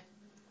different.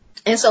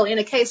 And so in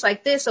a case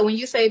like this, so when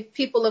you say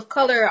people of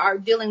color are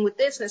dealing with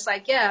this, and it's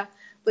like, yeah,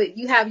 but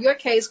you have your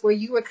case where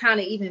you were kind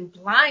of even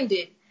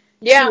blinded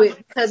to it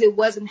because it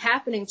wasn't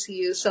happening to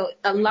you. So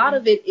a lot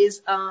of it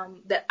is,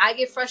 that I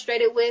get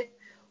frustrated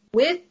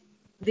with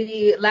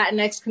the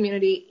Latinx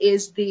community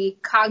is the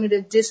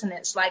cognitive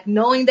dissonance, like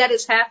knowing that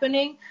it's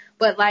happening,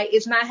 but like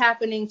it's not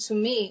happening to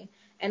me.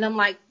 And I'm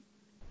like,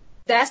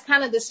 that's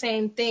kind of the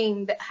same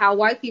thing that how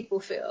white people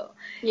feel.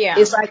 Yeah.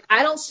 It's like,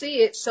 I don't see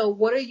it. So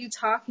what are you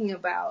talking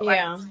about?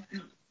 Yeah.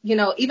 Like, you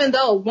know, even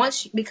though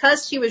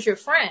because she was your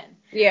friend,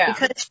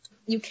 because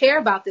you care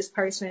about this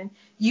person,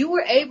 you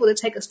were able to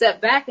take a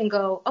step back and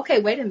go, okay,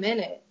 wait a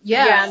minute.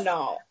 Yeah,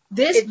 no.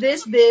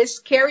 This,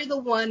 carry the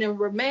one and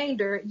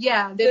remainder.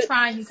 Yeah, they're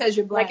trying because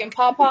you're black. Like in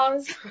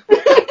Pawpaws.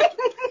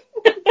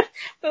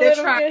 They're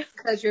trying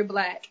because you're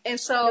black. And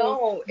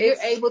so you're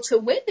able to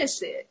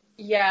witness it.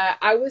 Yeah,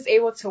 I was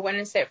able to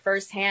witness it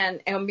firsthand,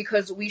 and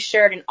because we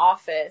shared an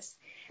office.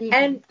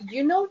 And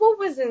you know what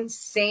was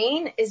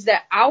insane is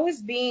that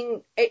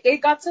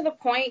it got to the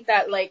point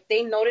that like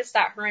they noticed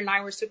that her and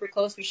I were super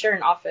close. We shared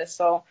an office,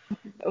 so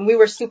we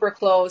were super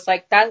close.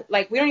 Like that,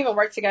 like we don't even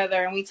work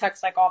together and we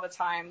text like all the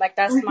time. Like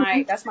that's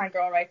my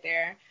girl right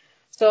there.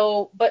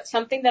 So, but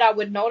something that I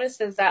would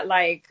notice is that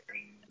like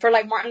for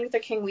like Martin Luther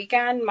King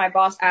weekend, my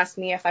boss asked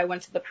me if I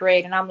went to the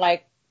parade, and I'm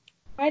like,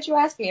 why'd you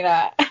ask me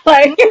that?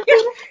 Like,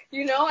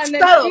 you know, and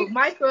then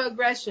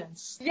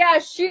microaggressions. Yeah,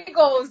 she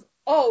goes,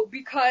 oh,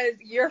 because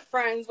you're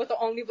friends with the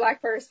only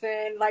black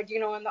person, like, you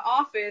know, in the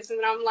office.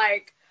 And I'm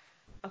like,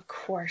 of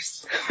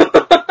course.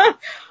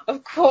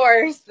 Of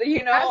course,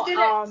 you know.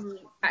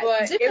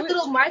 But different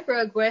little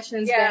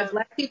microaggressions that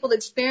black people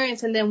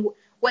experience. And then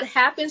what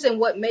happens and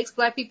what makes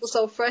black people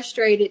so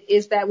frustrated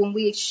is that when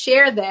we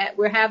share that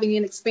we're having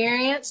an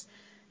experience,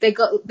 they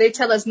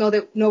tell us, no,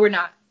 we're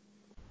not.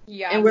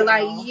 Yeah. And we're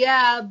like,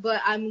 yeah,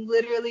 but I'm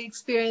literally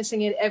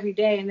experiencing it every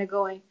day. And they're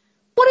going,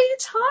 what are you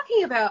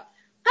talking about?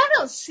 I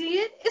don't see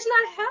it. It's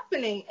not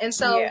happening. And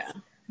so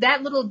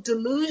that little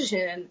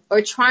delusion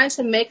or trying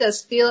to make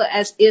us feel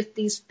as if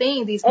these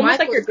things, almost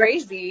like you're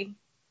crazy.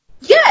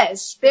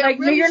 Yes. They're like,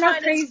 really no, you're trying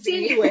not crazy. to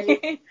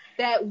insinuate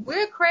that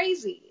we're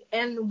crazy.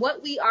 And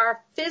what we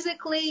are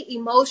physically,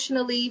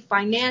 emotionally,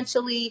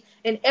 financially,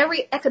 and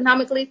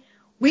economically,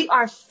 we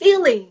are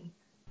feeling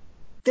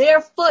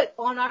their foot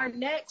on our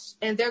necks,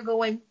 and they're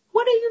going,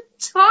 What are you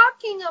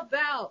talking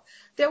about?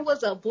 There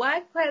was a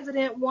black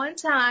president one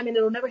time, and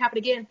it'll never happen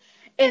again.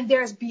 And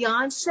there's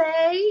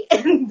Beyonce,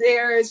 and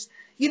there's,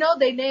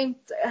 they named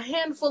a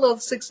handful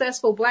of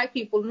successful black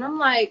people. And I'm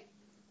like,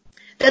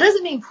 that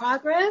doesn't mean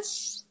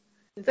progress.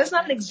 That's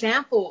not an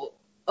example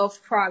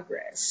of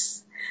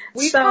progress.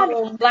 We've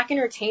had black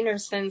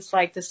entertainers since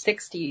like the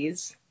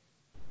 60s.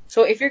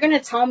 So if you're going to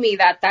tell me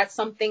that that's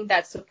something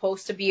that's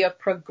supposed to be a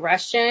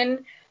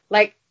progression,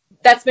 like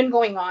that's been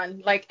going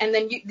on, like, and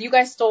then you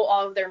guys stole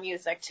all of their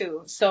music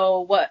too.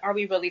 So what are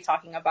we really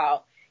talking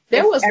about?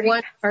 There was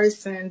one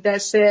person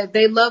that said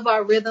they love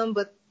our rhythm,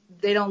 but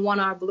they don't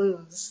want our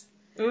blues.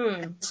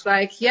 It's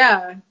like,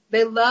 yeah,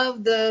 they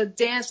love the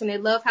dance and they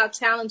love how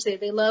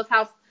talented, they love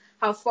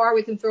how far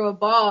we can throw a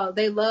ball.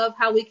 They love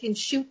how we can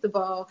shoot the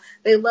ball.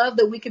 They love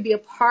that we can be a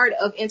part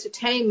of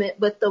entertainment.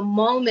 But the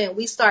moment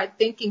we start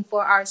thinking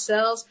for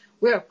ourselves,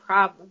 we're a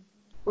problem.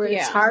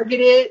 We're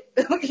targeted,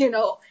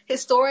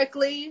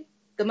 historically,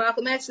 the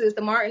Malcolm X's,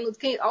 the Martin Luther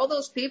King, all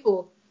those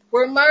people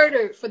were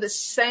murdered for the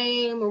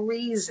same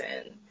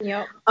reason.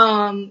 Yep.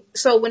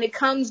 So when it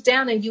comes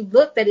down and you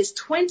look that it's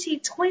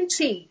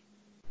 2020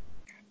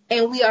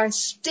 and we are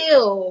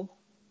still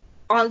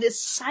on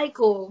this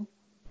cycle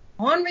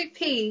on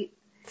repeat.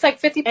 It's like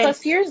 50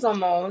 plus years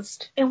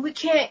almost. And we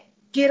can't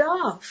get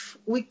off.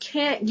 We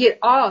can't get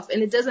off.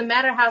 And it doesn't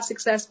matter how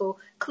successful.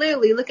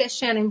 Clearly, look at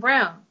Shannon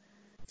Brown.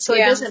 So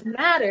it doesn't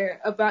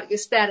matter about your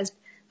status.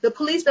 The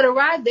police that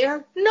arrived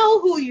there know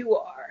who you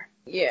are.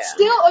 Yeah.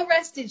 Still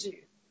arrested you.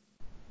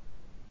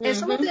 And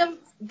some of them,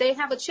 they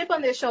have a chip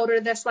on their shoulder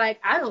that's like,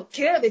 I don't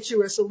care that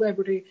you're a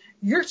celebrity.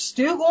 You're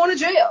still going to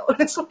jail.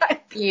 It's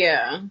like,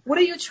 what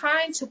are you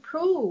trying to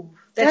prove?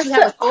 That you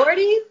have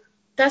authority?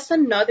 That's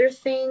another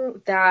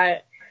thing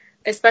that,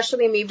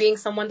 especially me being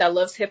someone that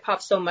loves hip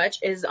hop so much,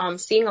 is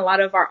seeing a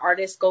lot of our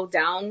artists go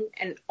down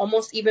and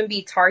almost even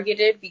be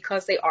targeted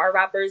because they are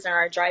rappers and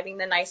are driving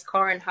the nice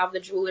car and have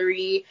the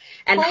jewelry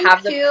and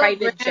have the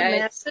private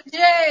jets.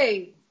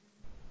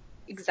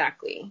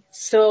 Exactly.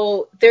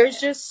 So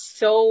there's just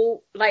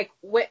so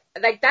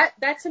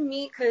that to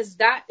me, because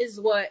that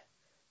is what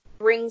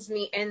brings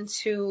me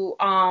into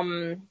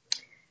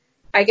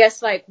I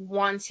guess like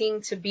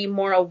wanting to be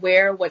more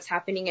aware of what's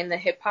happening in the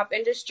hip hop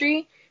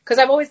industry, because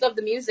I've always loved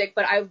the music,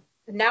 but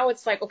now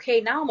it's like,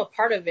 okay, now I'm a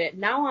part of it.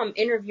 Now I'm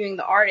interviewing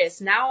the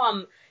artists. Now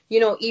I'm,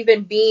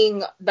 even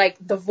being like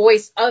the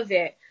voice of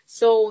it.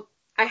 So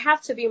I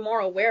have to be more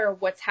aware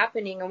of what's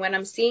happening. And when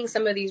I'm seeing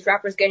some of these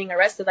rappers getting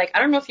arrested, like, I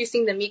don't know if you've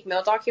seen the Meek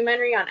Mill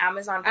documentary on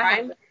Amazon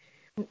Prime,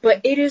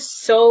 but it is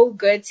so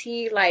good,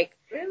 T. Like,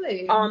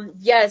 really?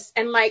 Yes.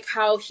 And like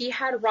how he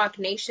had Rock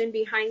Nation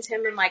behind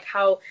him and like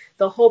how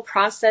the whole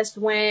process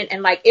went.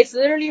 And like, it's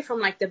literally from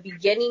like the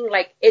beginning,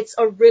 like it's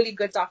a really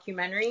good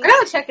documentary. I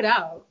gotta check it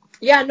out.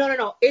 Yeah,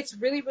 no. It's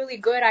really, really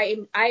good. I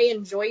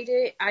enjoyed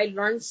it. I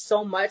learned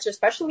so much,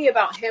 especially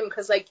about him.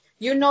 Cause like,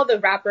 the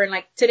rapper, and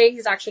like today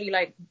he's actually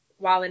like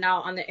wilding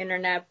out on the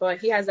internet, but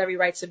he has every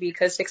right to be,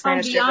 cause 6ix9ine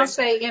is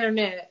Beyonce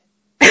internet.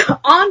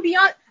 On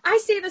Beyonce, I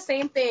say the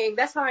same thing.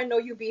 That's how I know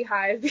you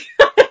Beehive.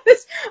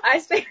 I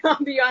stay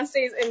on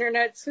Beyonce's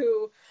internet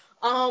too.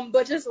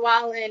 But just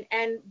wildin'.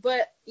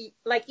 But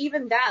like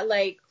even that,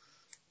 like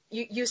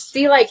you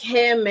see like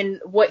him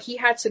and what he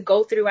had to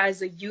go through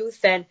as a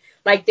youth, and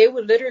like they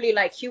would literally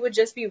like he would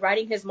just be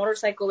riding his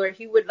motorcycle, or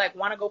he would like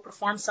want to go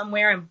perform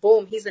somewhere, and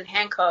boom, he's in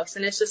handcuffs.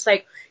 And it's just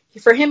like,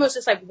 for him, it was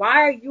just like,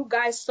 why are you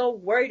guys so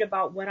worried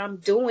about what I'm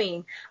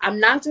doing?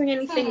 I'm not doing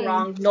anything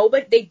wrong.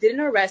 Nobody, they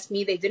didn't arrest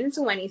me. They didn't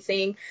do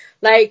anything.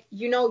 Like,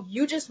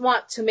 you just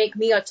want to make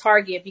me a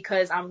target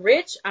because I'm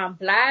rich, I'm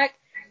black,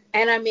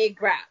 and I make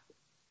rap.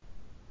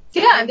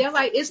 Yeah, and they're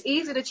like, it's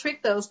easy to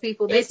trick those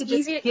people. They could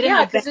just get in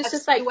a bad it's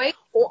just like,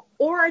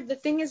 or the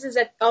thing is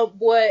that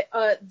what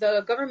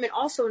the government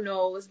also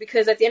knows,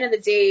 because at the end of the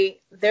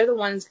day, they're the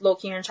ones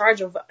low-key in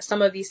charge of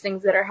some of these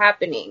things that are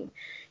happening.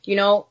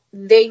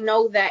 They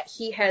know that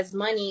he has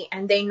money,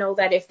 and they know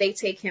that if they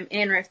take him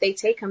in, or if they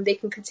take him, they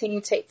can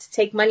continue to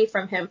take money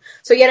from him.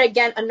 So yet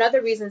again,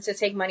 another reason to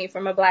take money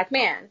from a black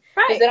man.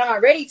 Right. Because they don't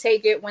already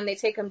take it when they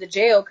take him to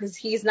jail because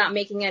he's not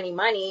making any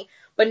money.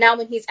 But now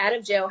when he's out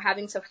of jail,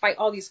 having to fight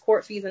all these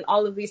court fees and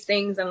all of these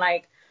things, and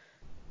like,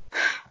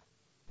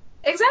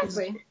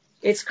 exactly,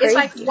 it's crazy.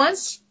 It's like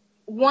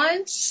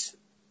once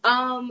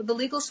the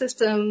legal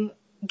system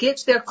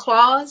gets their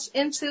claws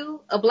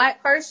into a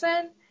black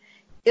person,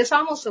 it's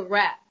almost a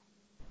wrap.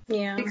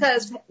 Yeah.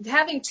 Because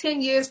having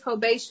 10 years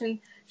probation,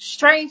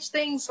 strange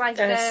things like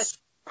That's that,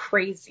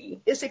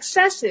 crazy. It's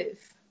excessive.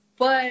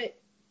 But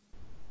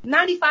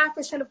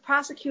 95% of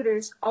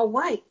prosecutors are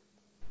white.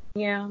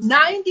 Yeah.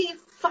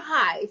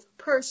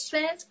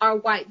 95% are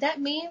white.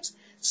 That means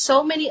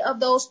so many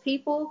of those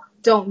people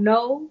don't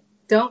know,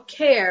 don't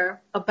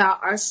care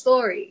about our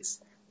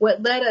stories,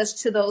 what led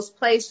us to those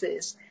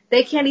places.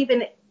 They can't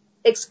even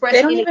express.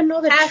 They don't even know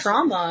the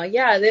trauma.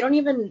 Yeah, they don't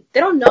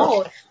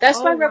know. That's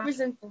why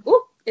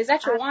is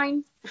that your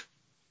wine?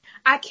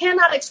 I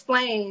cannot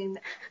explain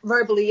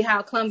verbally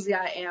how clumsy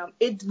I am.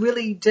 It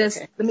really just,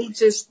 let me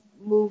just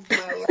move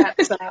my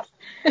laptop.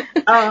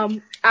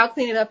 I'll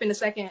clean it up in a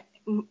second.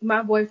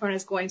 My boyfriend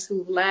is going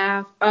to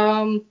laugh.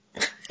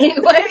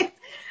 Anyway,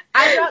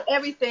 I dropped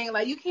everything.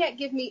 Like, you can't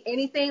give me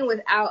anything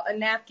without a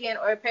napkin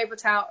or a paper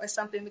towel or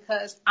something,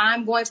 because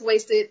I'm going to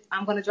waste it.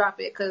 I'm going to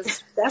drop it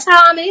because that's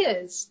how I'm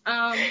is.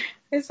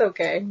 It's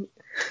okay.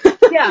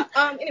 Yeah.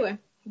 Anyway,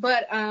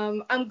 but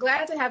I'm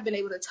glad to have been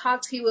able to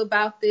talk to you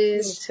about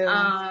this. Me too.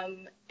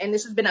 And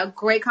this has been a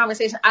great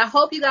conversation. I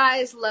hope you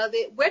guys love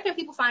it. Where can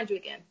people find you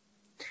again?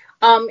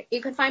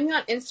 You can find me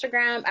on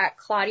Instagram at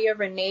Claudia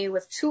Renee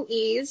with 2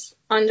 E's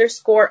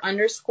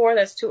 __.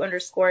 That's 2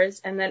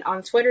 underscores. And then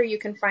on Twitter, you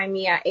can find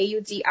me at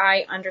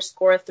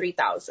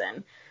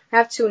AUDI_3000. I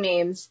have 2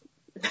 names.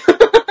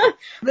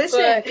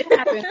 Listen, it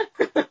happened.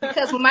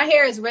 Because when my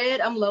hair is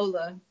red, I'm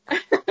Lola.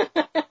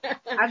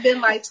 I've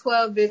been like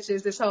 12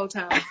 bitches this whole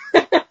time.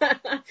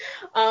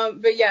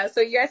 But yeah, so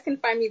you guys can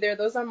find me there.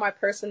 Those are my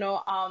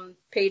personal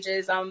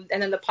pages. And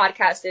then the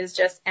podcast is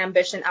just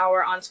Ambition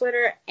Hour on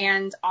Twitter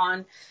and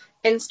on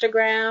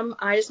Instagram.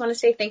 I just want to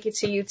say thank you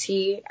to you,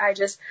 T. I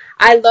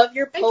love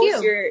your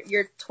posts,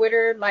 your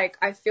Twitter. Like,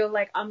 I feel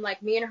like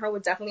me and her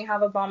would definitely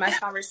have a bomb ass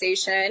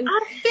conversation.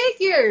 I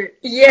figured.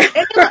 Yeah.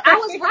 And I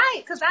was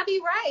right, because I be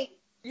right.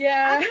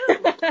 Yeah.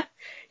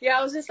 Yeah,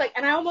 I was just like,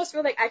 and I almost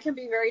feel like I can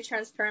be very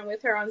transparent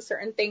with her on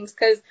certain things,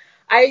 because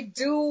I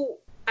do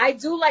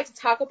like to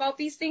talk about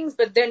these things,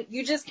 but then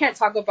you just can't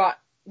talk about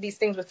these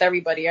things with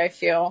everybody, I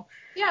feel.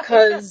 Yeah.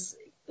 Because,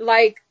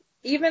 like,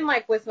 even,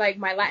 like, with, like,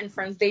 my Latin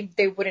friends, they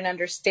wouldn't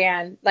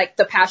understand, like,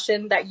 the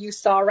passion that you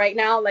saw right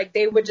now. Like,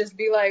 they would just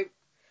be like,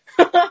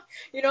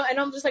 you know, and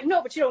I'm just like,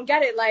 no, but you don't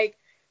get it. Like,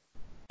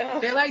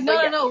 they're like,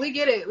 no, we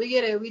get it.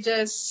 We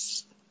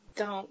just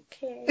don't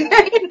care.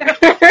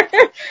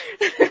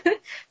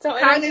 So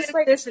cognitive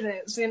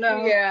dissonance, you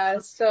know. Yeah.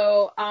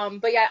 So,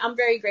 but yeah, I'm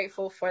very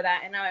grateful for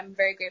that, and I'm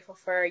very grateful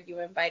for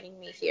you inviting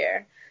me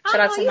here. Shout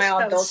out to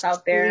my adults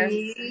out there.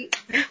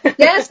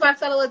 Yes, my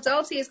fellow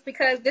adulties,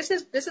 because this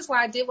is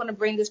why I did want to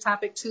bring this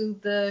topic to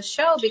the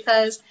show,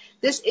 because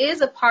this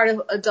is a part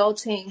of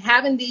adulting,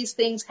 having these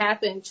things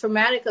happen,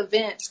 traumatic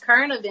events,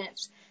 current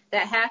events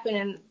that happen,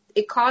 and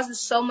it causes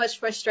so much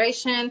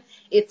frustration.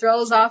 It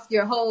throws off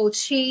your whole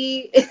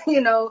chi,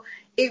 you know.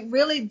 It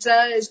really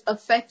does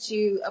affect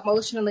you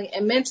emotionally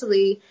and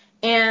mentally,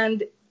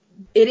 and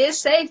it is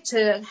safe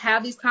to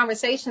have these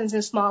conversations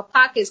in small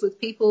pockets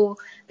with people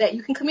that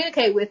you can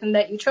communicate with and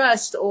that you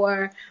trust,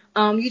 or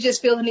you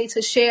just feel the need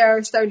to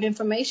share certain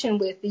information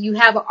with. You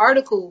have an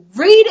article,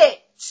 read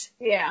it.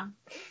 Yeah.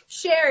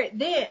 Share it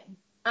then.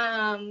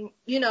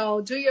 You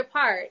know, do your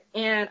part.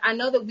 And I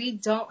know that we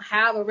don't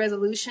have a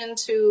resolution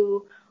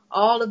to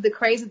all of the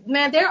crazy,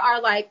 man, there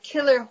are like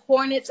killer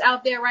hornets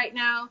out there right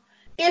now.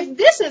 If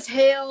this is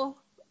hell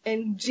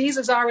and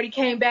Jesus already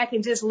came back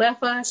and just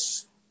left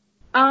us,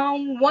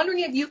 wondering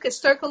if you could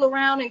circle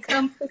around and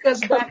come pick us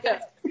back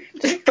up.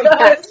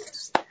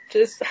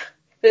 Just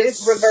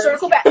reverse.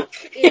 Circle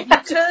back. If you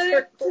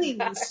could,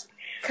 please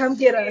come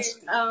get us.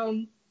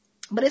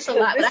 But it's a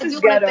lot. But I do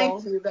want to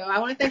thank you, though. I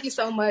want to thank you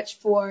so much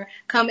for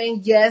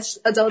coming. Yes,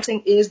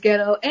 adulting is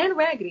ghetto and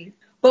raggedy.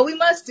 But we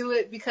must do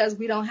it because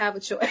we don't have a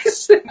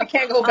choice. I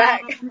can't go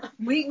back.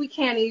 We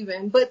can't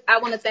even. But I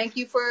want to thank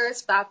you for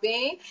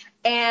stopping.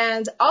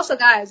 And also,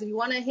 guys, if you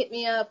want to hit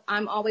me up,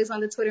 I'm always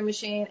on the Twitter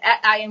machine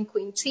at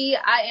IamQueenT.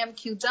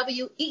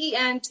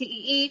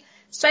 IamQWEENTEE.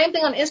 Same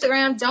thing on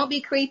Instagram. Don't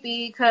be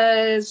creepy,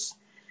 because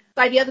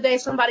like the other day,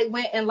 somebody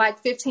went and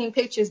like 15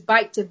 pictures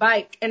bike to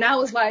bike. And I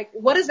was like,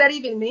 what does that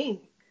even mean?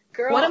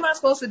 Girl, what am I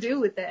supposed to do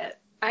with that?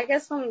 I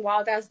get some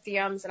wild ass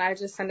DMs and I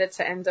just send it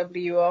to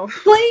NWO.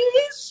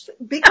 Please,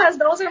 because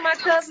those are my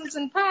cousins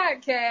in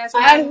podcasts.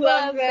 I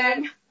love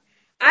them.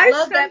 I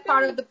love that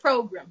part of the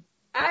program.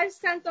 I've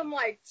sent them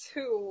like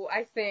 2,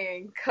 I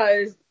think,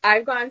 because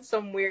I've gotten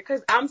some weird,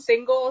 because I'm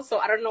single, so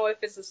I don't know if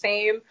it's the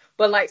same,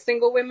 but like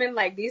single women,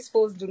 like these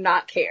fools do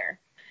not care.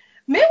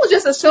 Men will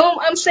just assume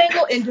I'm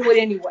single and do it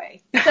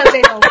anyway because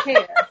they don't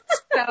care.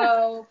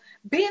 So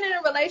being in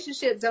a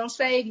relationship don't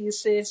save you,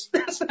 sis.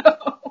 So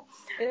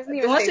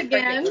once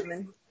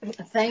again,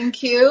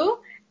 thank you.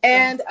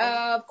 And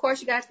of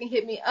course, you guys can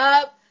hit me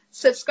up.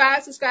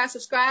 Subscribe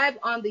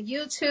on the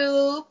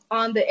YouTube,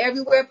 on the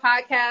Everywhere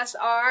podcasts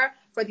are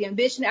for the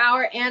Ambition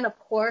Hour, and of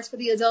course for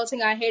the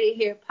Adulting I Hate It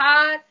Here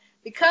pod,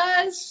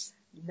 because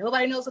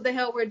nobody knows what the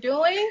hell we're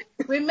doing.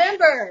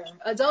 Remember,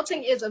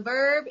 adulting is a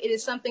verb. It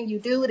is something you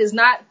do. It is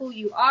not who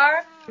you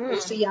are.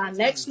 We'll see y'all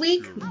next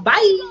week.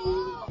 Bye.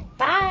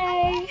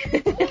 Bye.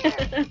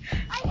 I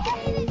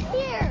hate it.